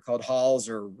drills, they were called hauls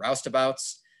or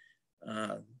roustabouts.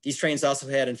 These trains also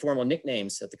had informal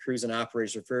nicknames that the crews and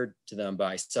operators referred to them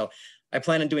by. So I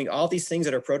plan on doing all these things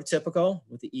that are prototypical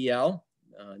with the EL,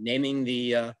 naming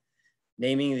the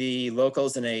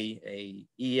locals in a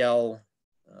EL,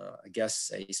 I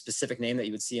guess a specific name that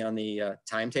you would see on the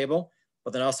timetable,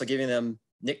 but then also giving them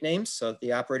nicknames so that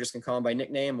the operators can call them by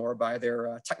nickname or by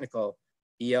their technical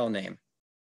EL name.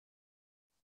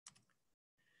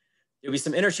 There'll be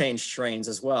some interchange trains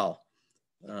as well.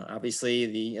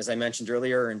 Obviously, as I mentioned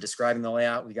earlier in describing the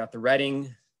layout, we got the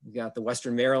Reading, we got the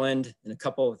Western Maryland, and a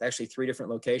couple, actually 3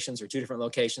 different locations or 2 different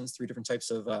locations, 3 different types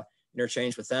of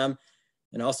interchange with them,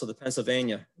 and also the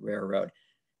Pennsylvania Railroad.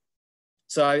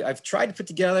 So I've tried to put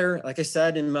together, like I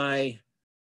said, in my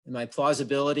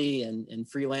plausibility and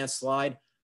freelance slide,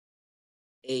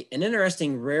 an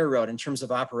interesting railroad in terms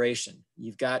of operation.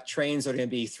 You've got trains that are going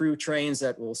to be through trains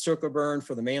that will circle burn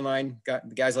for the mainline.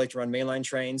 The guys like to run mainline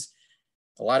trains.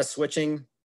 A lot of switching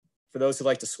for those who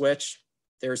like to switch.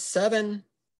 There are 7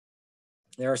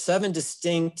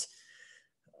 distinct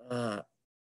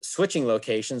switching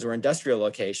locations or industrial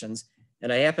locations,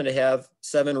 and I happen to have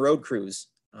 7 road crews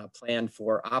planned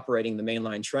for operating the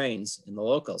mainline trains in the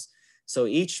locals. So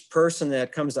each person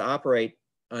that comes to operate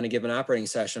on a given operating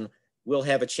session will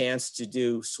have a chance to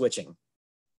do switching.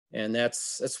 And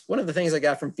that's one of the things I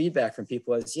got from feedback from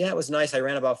people is, yeah, it was nice. I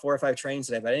ran about 4 or 5 trains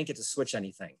today, but I didn't get to switch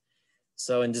anything.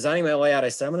 So in designing my layout, I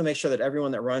said, I'm going to make sure that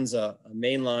everyone that runs a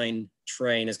mainline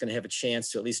train is going to have a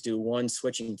chance to at least do 1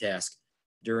 switching task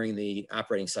during the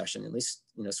operating session, at least,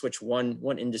 you know, switch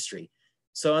one industry.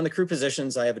 So on the crew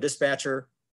positions, I have a dispatcher,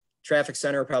 traffic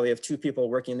center, probably have 2 people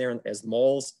working there as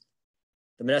moles,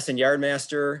 the Menneson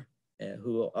yardmaster,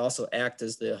 who will also act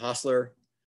as the hostler,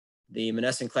 the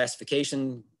Menneson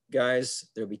classification guys.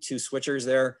 There'll be 2 switchers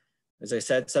there. As I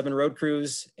said, 7 road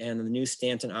crews and the new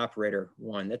Stanton operator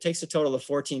 1. That takes a total of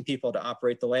 14 people to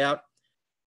operate the layout.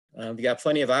 We got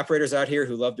plenty of operators out here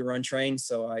who love to run trains,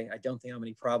 so I don't think I have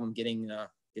any problem getting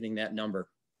that number.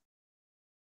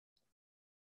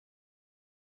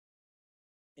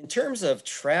 In terms of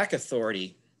track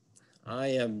authority, I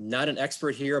am not an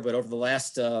expert here, but over the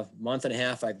last month and a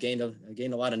half, I've gained a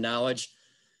lot of knowledge.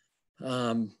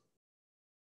 EL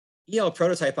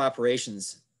prototype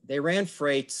operations, they ran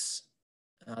freights.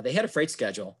 They had a freight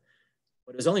schedule,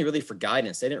 but it was only really for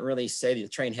guidance. They didn't really say the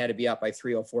train had to be out by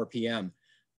 3:04 p.m.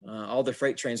 All the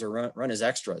freight trains are run as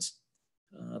extras.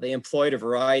 They employed a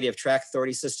variety of track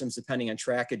authority systems depending on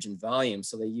trackage and volume.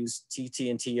 So they used TT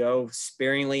and TO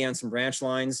sparingly on some branch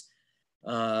lines.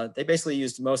 They basically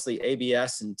used mostly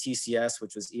ABS and TCS,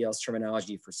 which was EL's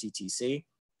terminology for CTC.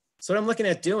 So what I'm looking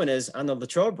at doing is on the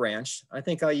Latrobe branch, I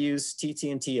think I'll use TT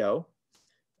and TO.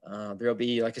 There'll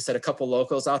be, like I said, a couple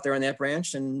locals out there on that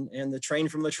branch, and the train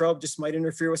from Latrobe just might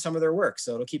interfere with some of their work.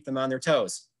 So it'll keep them on their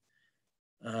toes.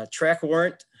 Track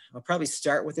warrant, I'll probably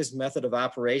start with this method of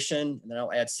operation, and then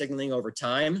I'll add signaling over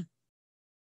time.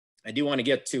 I do want to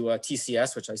get to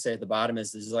TCS, which I say at the bottom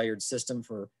is the desired system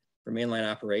for mainline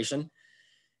operation.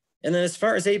 And then as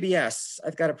far as ABS,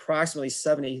 I've got approximately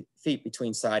 70 feet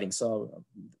between sidings. So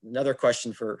another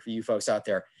question for you folks out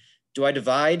there. Do I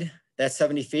divide that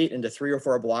 70 feet into 3 or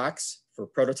 4 blocks for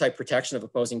prototype protection of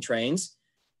opposing trains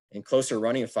and closer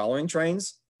running of following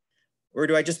trains? Or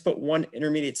do I just put 1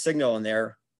 intermediate signal in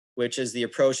there, which is the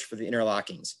approach for the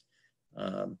interlockings?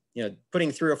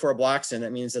 Putting 3 or 4 blocks in,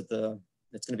 that means that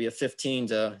it's going to be a 15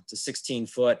 to 16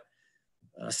 foot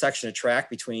section of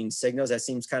track between signals. That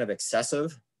seems kind of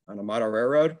excessive on a model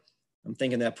railroad. I'm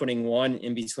thinking that putting 1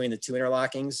 in between the 2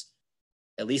 interlockings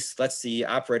at least lets the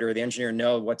operator or the engineer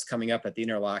know what's coming up at the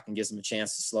interlock and gives them a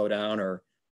chance to slow down or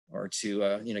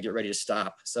to get ready to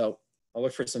stop. So I'll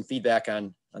look for some feedback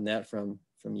on that from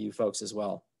you folks as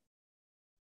well.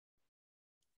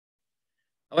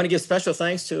 I want to give special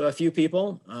thanks to a few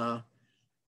people.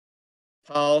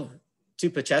 Paul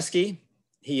Tupacheski,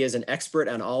 he is an expert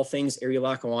on all things Erie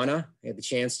Lackawanna. I had the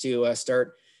chance to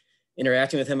start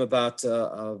interacting with him about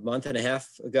a month and a half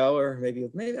ago, or maybe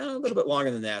a little bit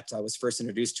longer than that. I was first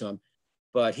introduced to him,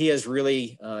 but he has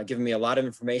really given me a lot of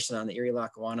information on the Erie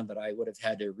Lackawanna that I would have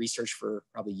had to research for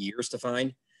probably years to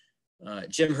find.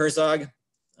 Jim Herzog,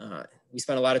 we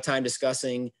spent a lot of time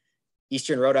discussing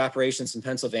Eastern road operations in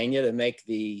Pennsylvania to make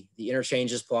the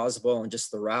interchanges plausible and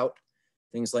just the route,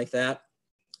 things like that.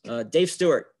 Dave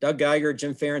Stewart, Doug Geiger,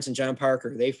 Jim Ferentz, and John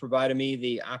Parker, they've provided me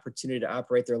the opportunity to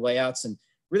operate their layouts and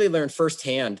really learn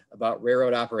firsthand about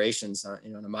railroad operations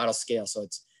on a model scale. So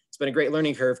it's been a great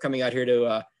learning curve coming out here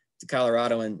to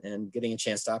Colorado and getting a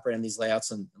chance to operate on these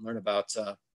layouts and learn about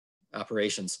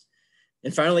operations.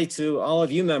 And finally, to all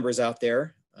of you members out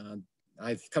there,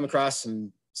 I've come across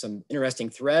some interesting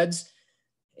threads,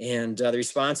 and the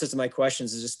responses to my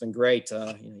questions has just been great.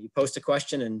 You post a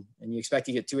question and you expect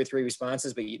to get 2 or 3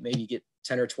 responses, but maybe you get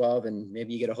 10 or 12, and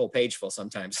maybe you get a whole page full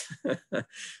sometimes.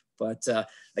 But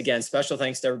again, special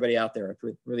thanks to everybody out there. I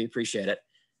really appreciate it.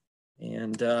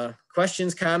 And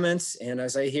questions, comments, and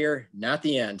as I hear, not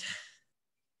the end.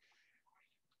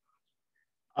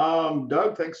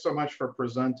 Doug, thanks so much for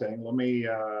presenting. Let me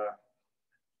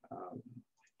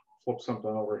flip something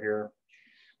over here.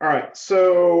 All right,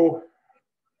 so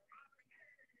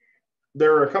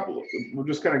there are a couple, we're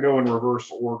just going to go in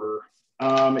reverse order.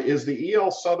 Is the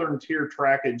EL Southern Tier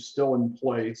trackage still in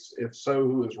place? If so,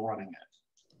 who is running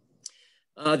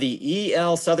it? The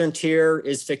EL Southern Tier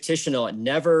is fictional. It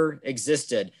never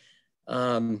existed.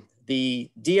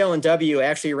 The DL&W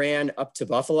actually ran up to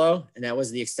Buffalo, and that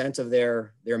was the extent of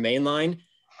their main line.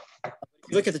 If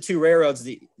you look at the two railroads,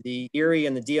 the Erie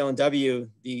and the DL&W,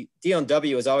 the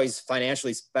DL&W is always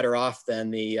financially better off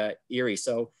than the Erie.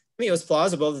 So I mean, it was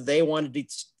plausible that they wanted to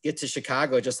get to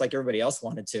Chicago just like everybody else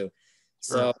wanted to.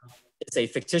 So it's a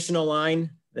fictional line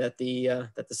that the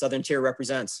Southern Tier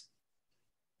represents.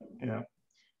 Yeah.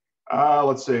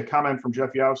 Let's see, a comment from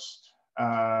Jeff Youst.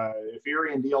 If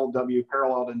Erie and DLW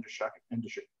paralleled into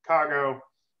Chicago,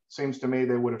 seems to me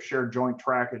they would have shared joint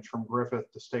trackage from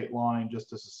Griffith to state line,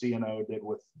 just as the CNO did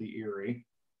with the Erie.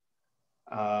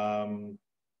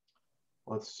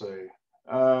 Let's see.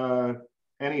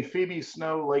 Any Phoebe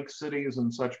Snow, Lake Cities,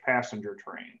 and such passenger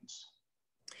trains?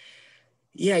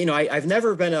 Yeah, you know, I've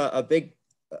never been a big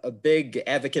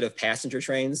advocate of passenger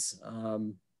trains.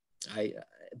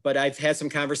 But I've had some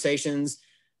conversations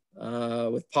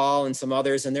with Paul and some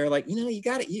others, and they're like, you know, you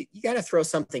got to throw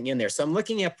something in there. So I'm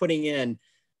looking at putting in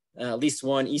at least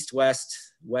one east-west,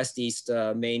 west-east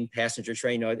main passenger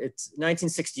train. You know, it's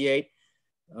 1968.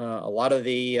 A lot of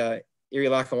the Erie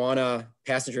Lackawanna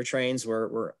passenger trains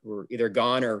were either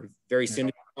gone or very soon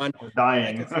to be gone.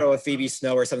 Dying. I could throw a Phoebe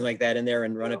Snow or something like that in there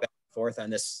and run it back and forth on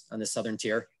this Southern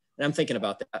Tier. And I'm thinking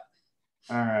about that.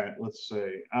 All right, let's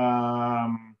see.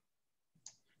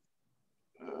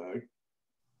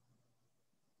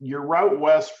 Your route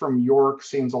west from York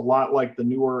seems a lot like the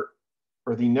newer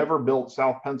or the never built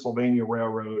South Pennsylvania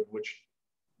Railroad, which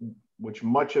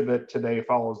much of it today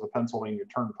follows the Pennsylvania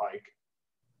Turnpike.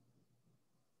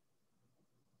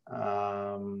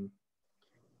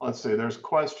 Let's see, there's a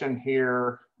question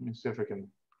here. Let me see if I can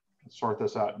sort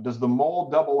this out. Does the mole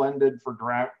double-ended for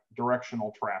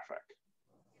directional traffic?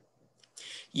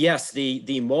 Yes,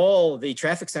 the mole, the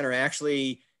traffic center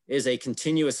actually is a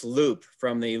continuous loop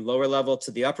from the lower level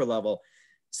to the upper level.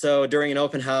 So during an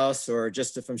open house or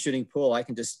just if I'm shooting pool, I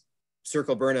can just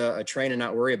circle burn a train and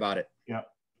not worry about it. Yeah.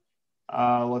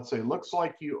 Let's see, looks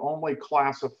like you only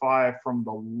classify from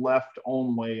the left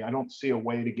only. I don't see a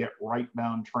way to get right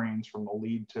bound trains from the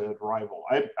lead to arrival.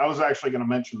 I was actually going to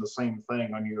mention the same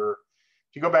thing on your,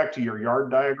 if you go back to your yard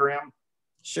diagram.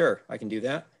 Sure, I can do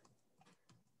that.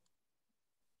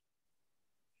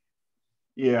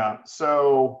 Yeah,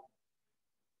 so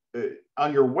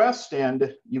on your west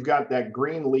end, you've got that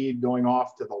green lead going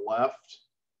off to the left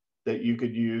that you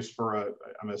could use for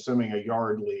I'm assuming a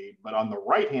yard lead, but on the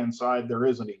right-hand side, there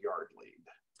isn't a yard lead.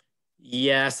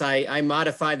 Yes, I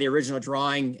modified the original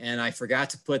drawing and I forgot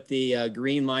to put the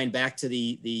green line back to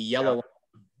the yellow line,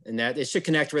 and that it should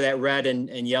connect where that red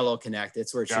and yellow connect.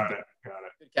 It's where it should go. Got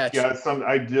it. Good catch. Yeah,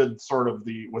 I did sort of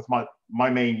with my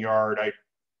main yard,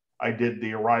 I did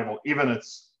the arrival, even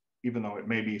though it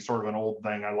may be sort of an old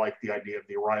thing, I like the idea of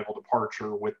the arrival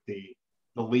departure with the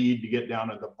lead to get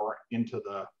down into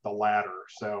the ladder.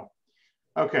 So,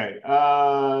 okay,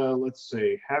 let's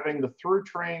see. Having the through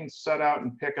trains set out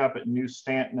and pick up at New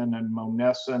Stanton and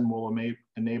Monessen will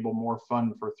enable more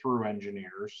fun for through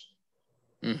engineers.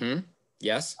 Mm-hmm.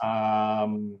 Yes.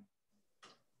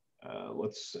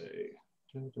 Let's see.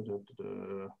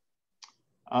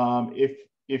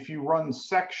 If you run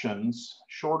sections,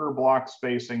 shorter block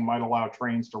spacing might allow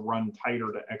trains to run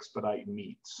tighter to expedite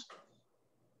meets.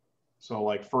 So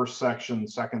like first section,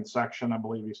 second section, I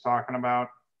believe he's talking about.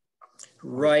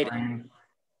 Right.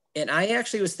 And I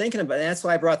actually was thinking about it. That's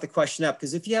why I brought the question up,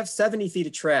 because if you have 70 feet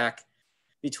of track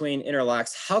between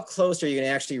interlocks, how close are you going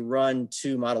to actually run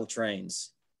two model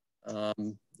trains?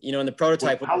 You know, in the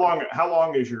prototype. Well, how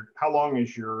long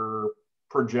is your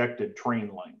projected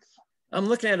train length? I'm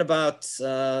looking at about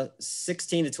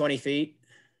 16 to 20 feet.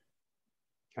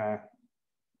 Okay.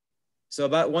 So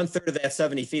about 1/3 of that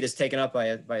 70 feet is taken up by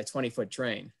a 20-foot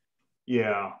train.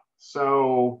 Yeah.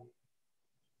 So,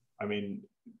 I mean,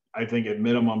 I think at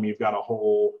minimum you've got a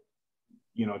whole,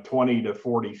 20 to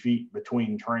 40 feet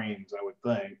between trains, I would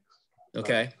think.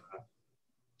 Okay.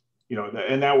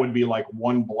 And that would be like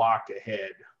one block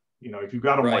ahead. If you've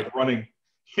got them like running,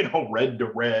 red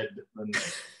to red, then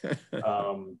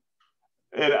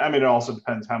it also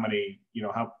depends how many,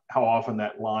 how often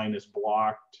that line is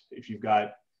blocked. If you've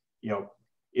got,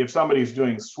 if somebody's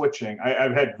doing switching,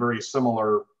 I've had very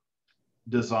similar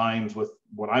designs with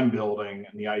what I'm building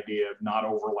and the idea of not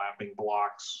overlapping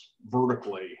blocks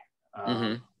vertically.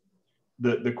 Mm-hmm.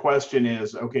 The question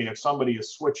is, okay, if somebody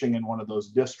is switching in one of those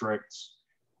districts,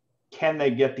 can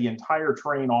they get the entire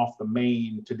train off the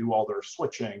main to do all their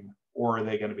switching, or are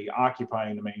they going to be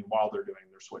occupying the main while they're doing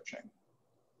their switching?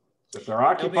 If they're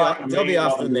occupying they'll be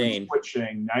off the main.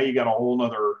 switching, now you got a whole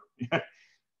nother.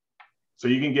 So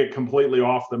you can get completely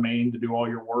off the main to do all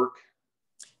your work?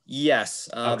 Yes.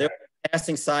 Okay. There are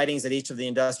passing sidings at each of the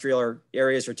industrial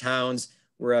areas or towns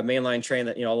where a mainline train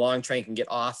that, a long train can get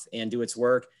off and do its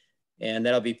work. And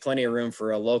that'll be plenty of room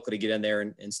for a local to get in there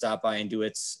and stop by and do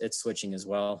its switching as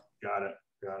well. Got it.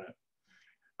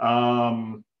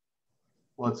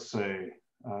 Let's see.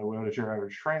 What is your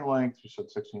average train length? You said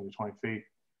 16 to 20 feet.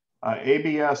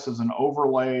 ABS is an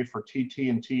overlay for TT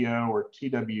and TO or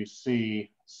TWC.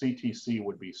 CTC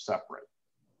would be separate.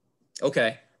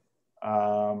 Okay.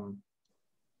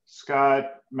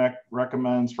 Scott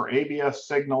recommends for ABS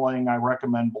signaling, I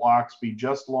recommend blocks be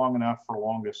just long enough for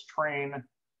longest train.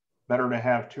 Better to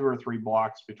have 2 or 3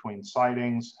 blocks between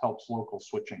sidings, helps local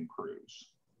switching crews.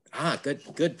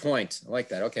 Good point. I like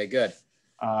that. Okay, good.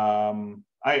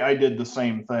 I did the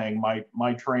same thing.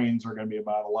 My trains are going to be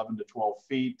about 11 to 12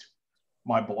 feet.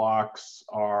 My blocks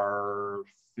are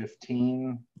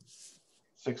 15,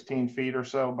 16 feet or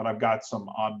so, but I've got some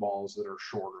oddballs that are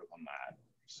shorter than that.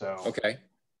 So, okay.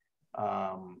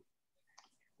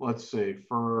 Let's see,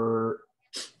 for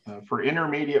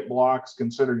intermediate blocks,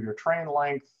 consider your train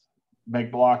length,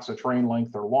 make blocks a train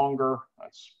length or longer.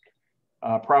 That's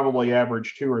probably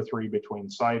average 2 or 3 between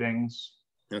sidings.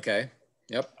 Okay.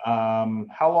 Yep.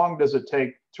 How long does it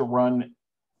take to run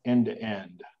end to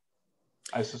end?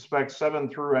 I suspect 7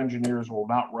 through engineers will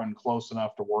not run close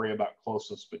enough to worry about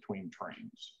closest between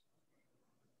trains.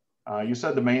 You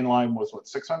said the main line was what,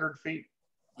 600 feet?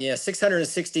 Yeah,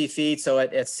 660 feet. So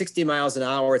at 60 miles an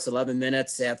hour, it's 11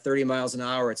 minutes. At 30 miles an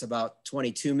hour, it's about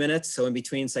 22 minutes. So in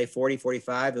between, say 40,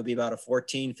 45, it'll be about a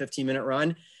 14, 15-minute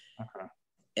run. Okay.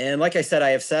 And like I said, I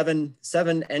have seven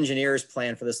engineers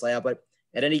planned for this layout, but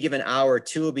at any given hour,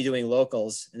 2 will be doing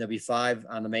locals and there'll be 5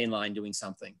 on the main line doing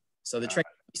something. So the train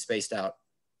will be spaced out.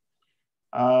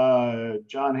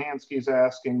 John Hansky's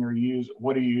asking,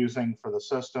 what are you using for the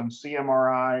system?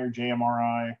 CMRI or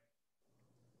JMRI?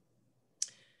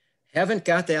 Haven't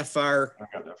got that far. I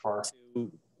got that far.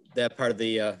 To that part of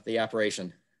the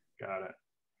operation. Got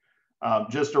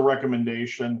it. Just a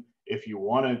recommendation. If you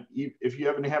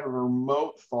haven't have a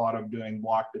remote thought of doing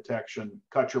block detection,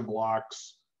 cut your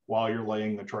blocks while you're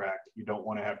laying the track. You don't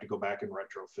want to have to go back and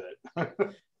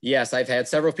retrofit. Yes, I've had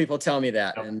several people tell me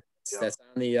that, Yep. and Yep. that's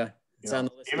on the it's on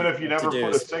the list. Even if you never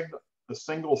put a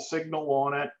single signal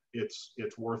on it,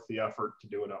 it's worth the effort to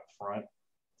do it up front.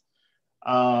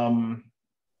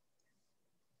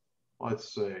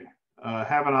 Let's see.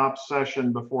 Have an ops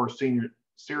session before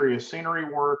serious scenery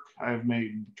work. I've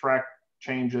made track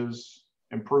changes,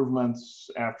 improvements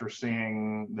after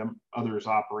seeing others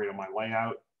operate on my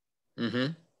layout.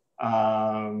 Mm-hmm.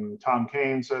 Tom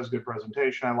Kane says, good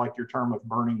presentation. I like your term of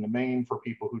burning the main for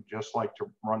people who just like to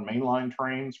run mainline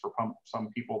trains. For some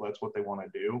people, that's what they want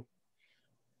to do.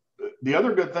 The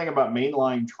other good thing about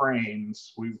mainline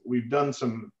trains, we've done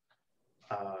some,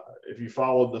 if you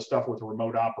followed the stuff with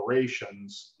remote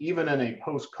operations, even in a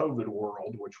post-COVID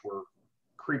world, which we're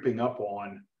creeping up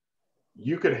on,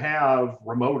 you could have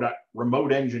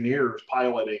remote engineers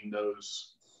piloting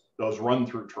those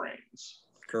run-through trains.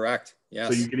 Correct. Yes.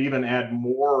 So you could even add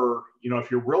more,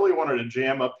 if you really wanted to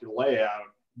jam up your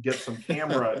layout, get some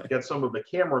of the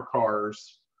camera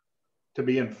cars to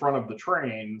be in front of the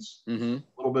trains, mm-hmm. A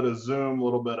little bit of zoom, a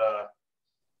little bit of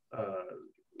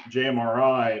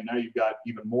JMRI, and now you've got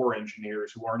even more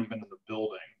engineers who aren't even in the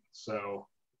building. So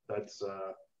that's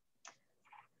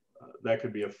that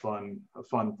could be a fun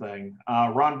thing.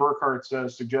 Ron Burkhardt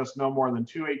says, suggest no more than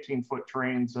 2 18-foot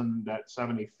trains and at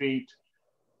 70 feet.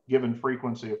 Given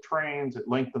frequency of trains, it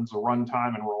lengthens the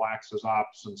runtime and relaxes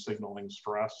ops and signaling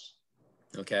stress.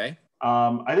 Okay.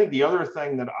 I think the other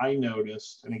thing that I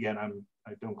noticed, and again, I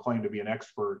don't claim to be an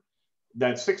expert,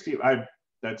 that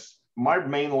my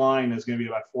main line is going to be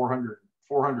about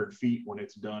 400 feet when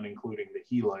it's done, including the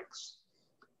helix.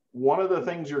 One of the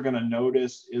things you're going to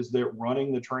notice is that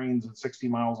running the trains at 60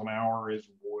 miles an hour is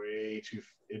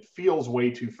it feels way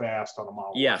too fast on a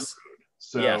mile. Yes. Road.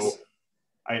 So yes.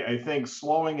 I think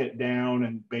slowing it down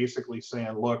and basically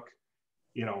saying, look,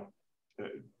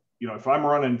 if I'm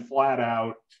running flat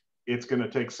out, it's going to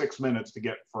take 6 minutes to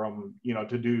get from,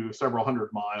 to do several hundred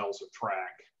miles of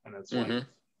track. And it's mm-hmm. like,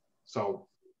 so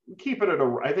keep it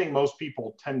I think most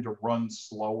people tend to run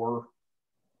slower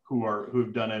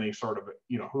who've done any sort of,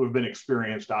 who have been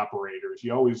experienced operators. I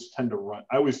always tend to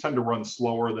run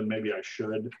slower than maybe I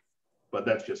should. but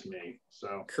that's just me.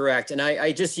 So correct. And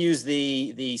I just use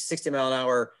the 60 mile an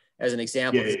hour as an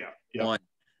example. Yeah. One.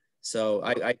 So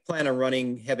I plan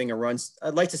on having a run.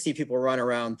 I'd like to see people run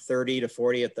around 30 to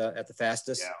 40 at the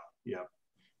fastest. Yeah.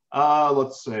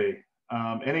 Let's see.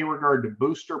 Any regard to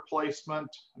booster placement?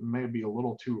 Maybe a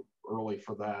little too early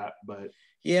for that, but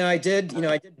yeah, I did.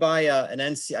 I did buy an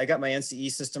NC. I got my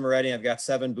NCE system already. I've got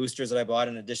 7 boosters that I bought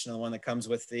in addition to the one that comes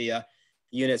with the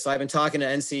unit. So I've been talking to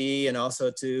NCE and also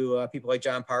to people like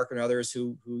John Parker and others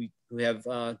who have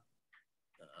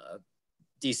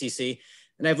DCC,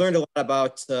 and I've learned a lot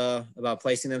about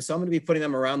placing them. So I'm going to be putting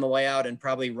them around the layout and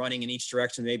probably running in each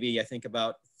direction. Maybe I think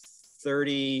about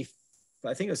 30.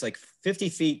 I think it was like 50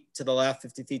 feet to the left,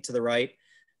 50 feet to the right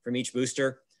from each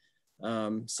booster.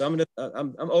 So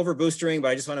I'm over boostering, but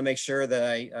I just want to make sure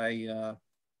that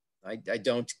I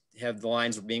don't have the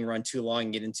lines being run too long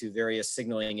and get into various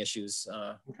signaling issues.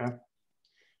 Okay.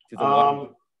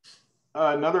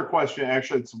 Another question,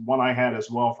 actually, it's one I had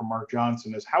as well from Mark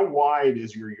Johnson, is how wide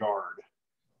is your yard?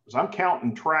 Because I'm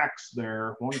counting tracks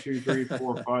there. 1, 2, 3,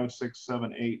 4, 5, 6,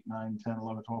 7, 8, 9, 10,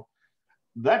 11, 12.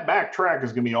 That back track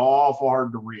is going to be awful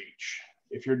hard to reach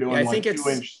if you're doing like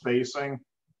 2-inch spacing.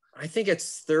 I think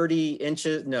it's 30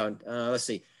 inches. No, let's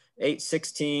see. 8,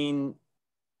 16,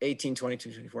 18,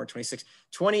 22, 24, 26,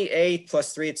 28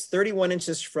 plus 3. It's 31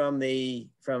 inches from the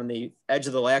edge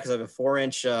of the lap because I have a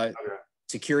 4-inch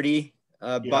security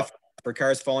buffer for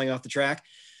cars falling off the track.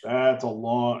 That's a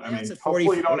long, I mean,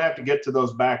 hopefully you don't have to get to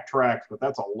those back tracks, but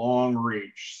that's a long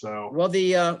reach. So, well,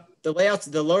 the layouts,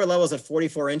 the lower levels at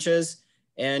 44 inches.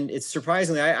 And it's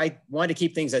surprisingly, I wanted to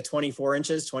keep things at 24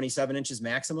 inches, 27 inches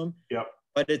maximum. Yep.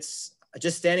 But it's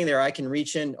just standing there, I can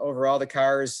reach in over all the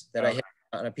cars that I have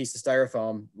on a piece of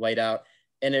styrofoam laid out.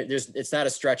 And it's not a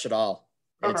stretch at all.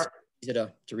 It's easy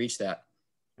to reach that.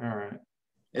 All right.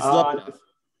 It's low enough.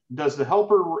 Does the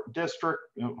helper district,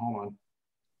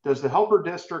 does the helper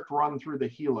district run through the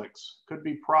helix? Could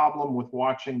be problem with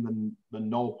watching the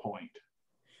null point.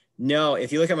 No,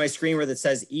 if you look at my screen where it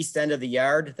says east end of the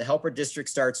yard, the helper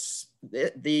district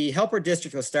the helper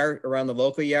district will start around the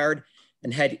local yard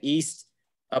and head east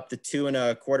up the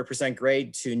 2.25%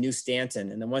 grade to New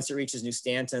Stanton. And then once it reaches New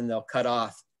Stanton, they'll cut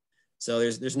off. So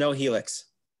there's no helix.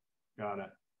 Got it.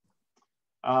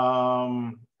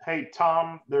 Hey,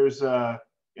 Tom, there's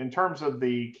in terms of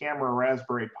the camera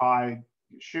Raspberry Pi,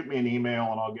 shoot me an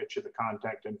email and I'll get you the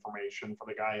contact information for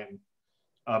the guy in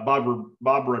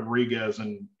Bob Rodriguez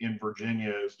in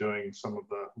Virginia is doing some of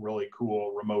the really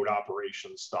cool remote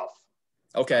operation stuff.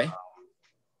 Okay.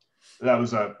 That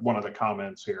was one of the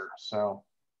comments here. So,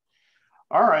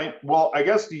 all right. Well, I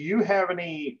guess, do you have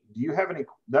any,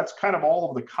 that's kind of all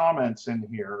of the comments in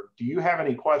here. Do you have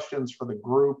any questions for the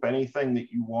group? Anything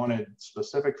that you wanted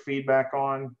specific feedback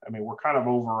on? I mean, we're kind of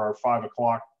over our 5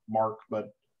 o'clock mark,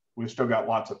 but we've still got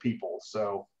lots of people.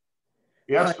 So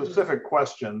if you have specific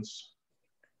questions.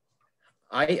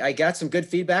 I got some good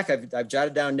feedback. I've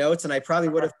jotted down notes and I probably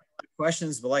would have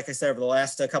questions, but like I said, over the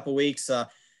last couple of weeks,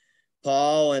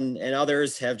 Paul and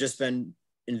others have just been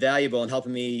invaluable in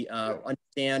helping me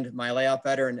understand my layout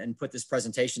better and put this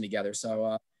presentation together.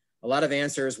 So a lot of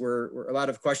a lot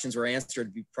of questions were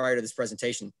answered prior to this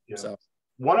presentation. Yeah. So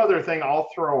one other thing I'll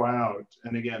throw out,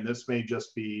 and again, this may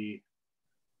just be,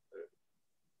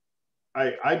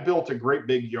 I built a great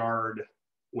big yard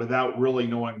without really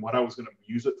knowing what I was going to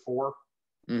use it for.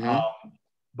 Mm-hmm.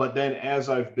 But then as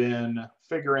I've been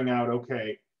figuring out,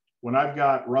 okay, when I've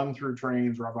got run through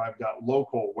trains or if I've got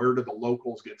local, where do the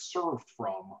locals get served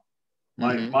from?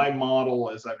 My model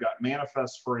is I've got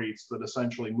manifest freights that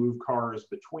essentially move cars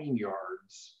between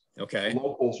yards. Okay.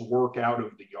 Locals work out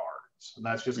of the yards. And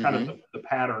that's just kind of the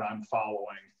pattern I'm following.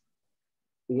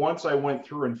 Once I went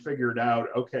through and figured out,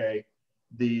 okay,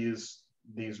 these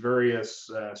various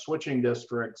switching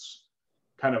districts,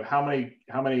 kind of how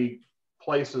many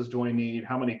places do I need?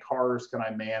 How many cars can I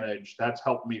manage? That's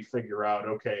helped me figure out,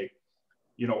 okay,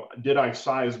 did I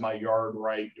size my yard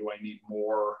right? Do I need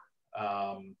more?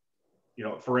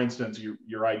 For instance,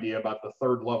 your idea about the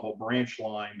 3rd level branch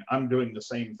line, I'm doing the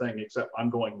same thing, except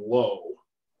I'm going low.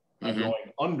 I'm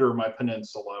going under my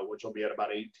peninsula, which will be at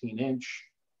about 18 inch,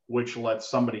 which lets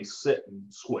somebody sit and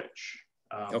switch.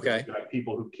 Okay. You've got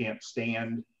people who can't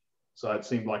stand. So it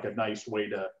seemed like a nice way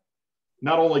to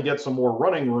not only get some more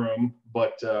running room,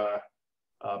 but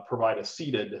provide a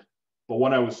seated. But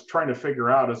what I was trying to figure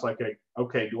out is like,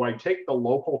 okay, do I take the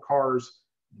local cars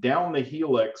down the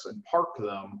helix and park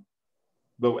them?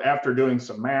 But after doing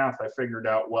some math, I figured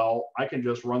out, well, I can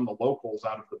just run the locals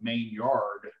out of the main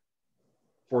yard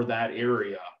for that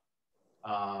area.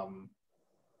 And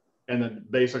and then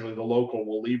basically the local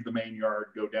will leave the main yard,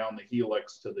 go down the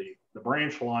helix to the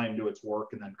branch line, do its work,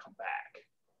 and then come back.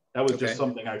 That was just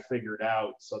something I figured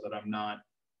out so that I'm not,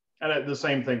 and the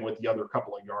same thing with the other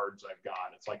couple of yards I've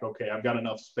got. It's like, okay, I've got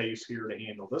enough space here to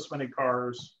handle this many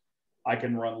cars. I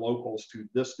can run locals to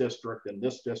this district and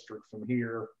this district from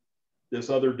here. This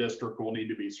other district will need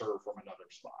to be served from another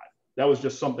spot. That was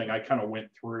just something I kind of went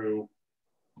through.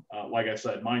 Like I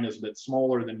said, mine is a bit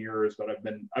smaller than yours, but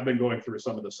I've been going through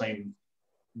some of the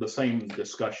same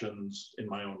discussions in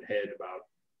my own head about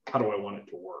how do I want it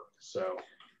to work. So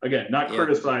again, not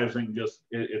criticizing, just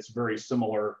it's very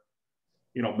similar,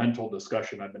 you know, mental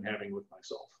discussion I've been having with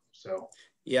myself. So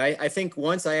yeah, I think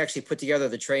once I actually put together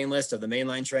the train list of the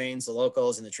mainline trains, the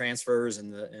locals, and the transfers,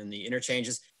 and the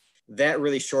interchanges, that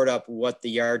really shored up what the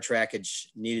yard trackage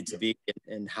needed to be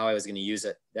and how I was going to use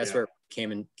it. That's where it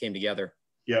came together.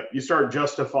 Yeah, you start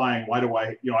justifying, why do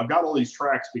I, you know, I've got all these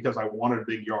tracks because I wanted a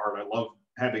big yard. I love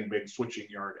having big switching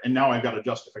yard, and now I've got a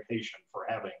justification for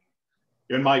having,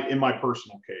 in my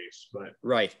personal case. But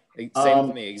right, same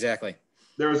with me, exactly.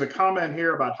 There was a comment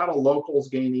here about how do locals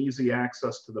gain easy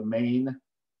access to the main.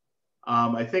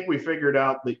 I think we figured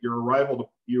out that your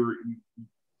arrival to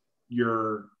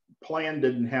your plan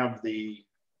didn't have the,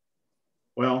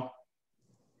 well.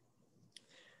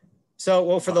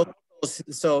 So for the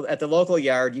so at the local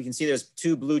yard, you can see there's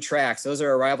 2 blue tracks. Those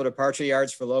are arrival departure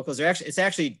yards for locals. It's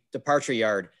actually departure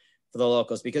yard for the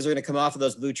locals because they're going to come off of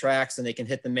those blue tracks and they can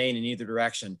hit the main in either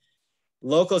direction.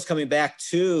 Locals coming back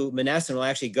to Monessen will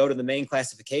actually go to the main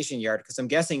classification yard because I'm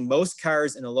guessing most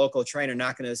cars in a local train are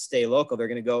not going to stay local. They're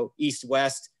going to go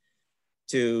east-west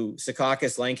to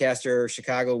Secaucus, Lancaster,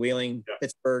 Chicago, Wheeling,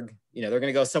 Pittsburgh. You know, they're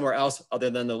going to go somewhere else other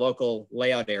than the local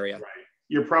layout area. Right.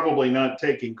 You're probably not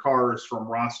taking cars from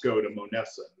Roscoe to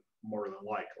Monessen, more than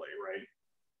likely, right?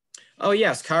 Oh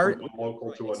yes, car from one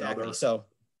local to exactly. another. So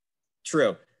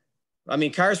true. I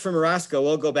mean, cars from Roscoe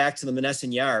will go back to the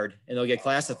Monessen yard and they'll get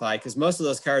classified because most of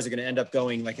those cars are going to end up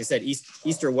going, like I said,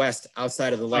 east or west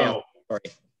outside of the layout. Sorry.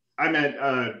 I meant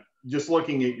just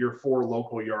looking at your 4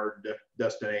 local yard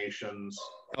destinations.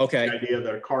 Okay. The idea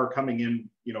that a car coming in,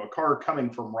 you know, a car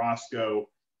coming from Roscoe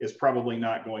is probably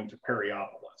not going to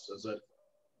Perryopolis, is it?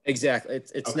 Exactly.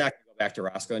 It's not going to go back to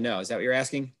Roscoe. No. Is that what you're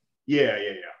asking? Yeah.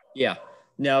 Yeah.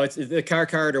 No, it's the car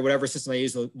card or whatever system I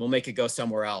use will make it go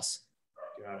somewhere else.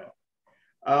 Got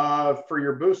it. For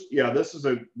your boost, this is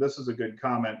a good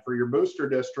comment. For your booster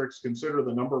districts, consider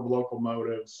the number of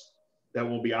locomotives that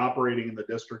will be operating in the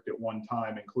district at one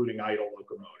time, including idle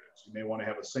locomotives. You may want to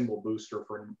have a single booster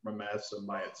for Monessen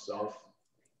by itself.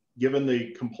 Given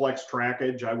the complex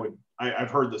trackage,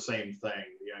 I've heard the same thing.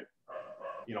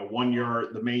 You know, one yard,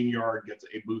 the main yard gets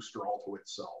a booster all to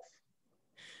itself.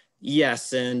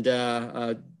 Yes, and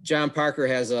John Parker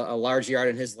has a large yard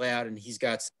in his layout, and he's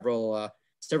got several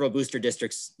booster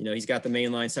districts. You know, he's got the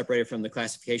main line separated from the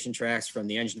classification tracks, from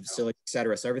the engine facility, et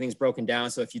cetera. So everything's broken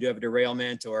down. So if you do have a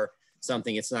derailment or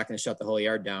something, it's not going to shut the whole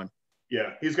yard down.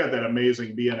 Yeah, he's got that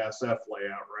amazing BNSF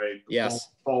layout, right? Yes.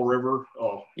 Fall River.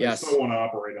 Oh, yes. I still want to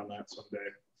operate on that someday.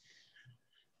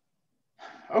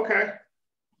 Okay.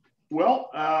 Well,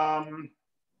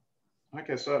 like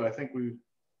I said, I think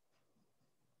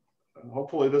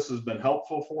hopefully this has been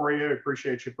helpful for you. I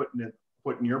appreciate you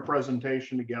putting your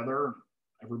presentation together.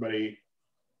 Everybody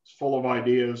is full of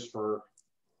ideas for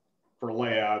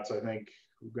layouts. I think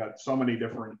we've got so many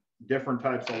different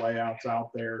types of layouts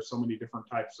out there, so many different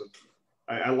types of,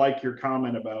 I like your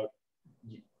comment about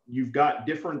you've got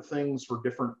different things for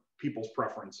different people's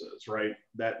preferences, right?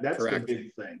 That's correct. The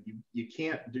big thing. You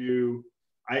can't do,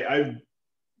 I've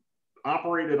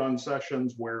operated on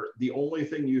sessions where the only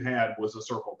thing you had was a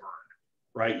circle burn,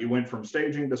 right? You went from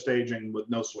staging to staging with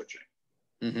no switching.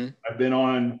 Mm-hmm. I've been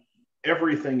on,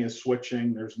 everything is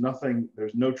switching. There's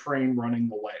no train running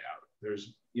the layout.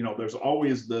 There's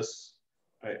always this,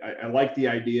 I like the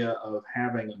idea of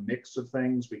having a mix of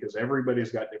things because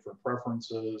everybody's got different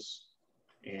preferences.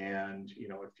 And,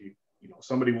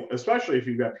 somebody, especially if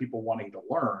you've got people wanting to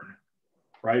learn,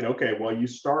 right? Okay, well, you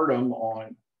start them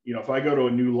on, if I go to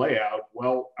a new layout,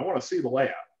 well, I want to see the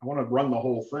layout. I want to run the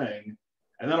whole thing,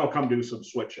 and then I'll come do some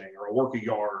switching, or I'll work a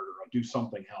yard, or I'll do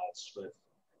something else. But,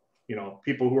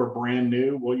 people who are brand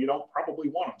new, well, you don't probably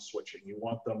want them switching. You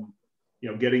want them,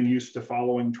 getting used to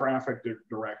following traffic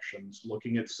directions,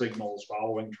 looking at signals,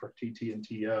 following TT and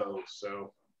TO.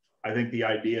 So I think the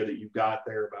idea that you've got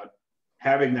there about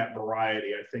having that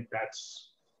variety, I think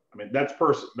that's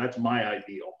my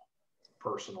ideal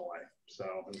personally. So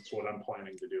that's what I'm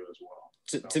planning to do as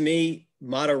well. To me,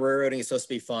 model railroading is supposed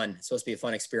to be fun. It's supposed to be a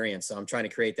fun experience. So I'm trying to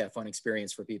create that fun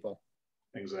experience for people.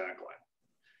 Exactly.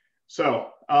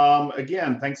 So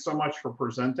again, thanks so much for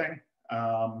presenting.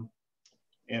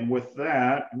 And with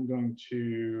that, I'm going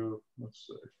to, let's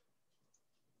see.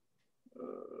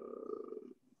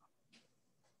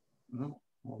 No,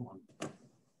 hold on.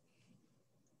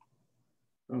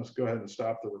 Let's go ahead and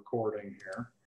stop the recording here.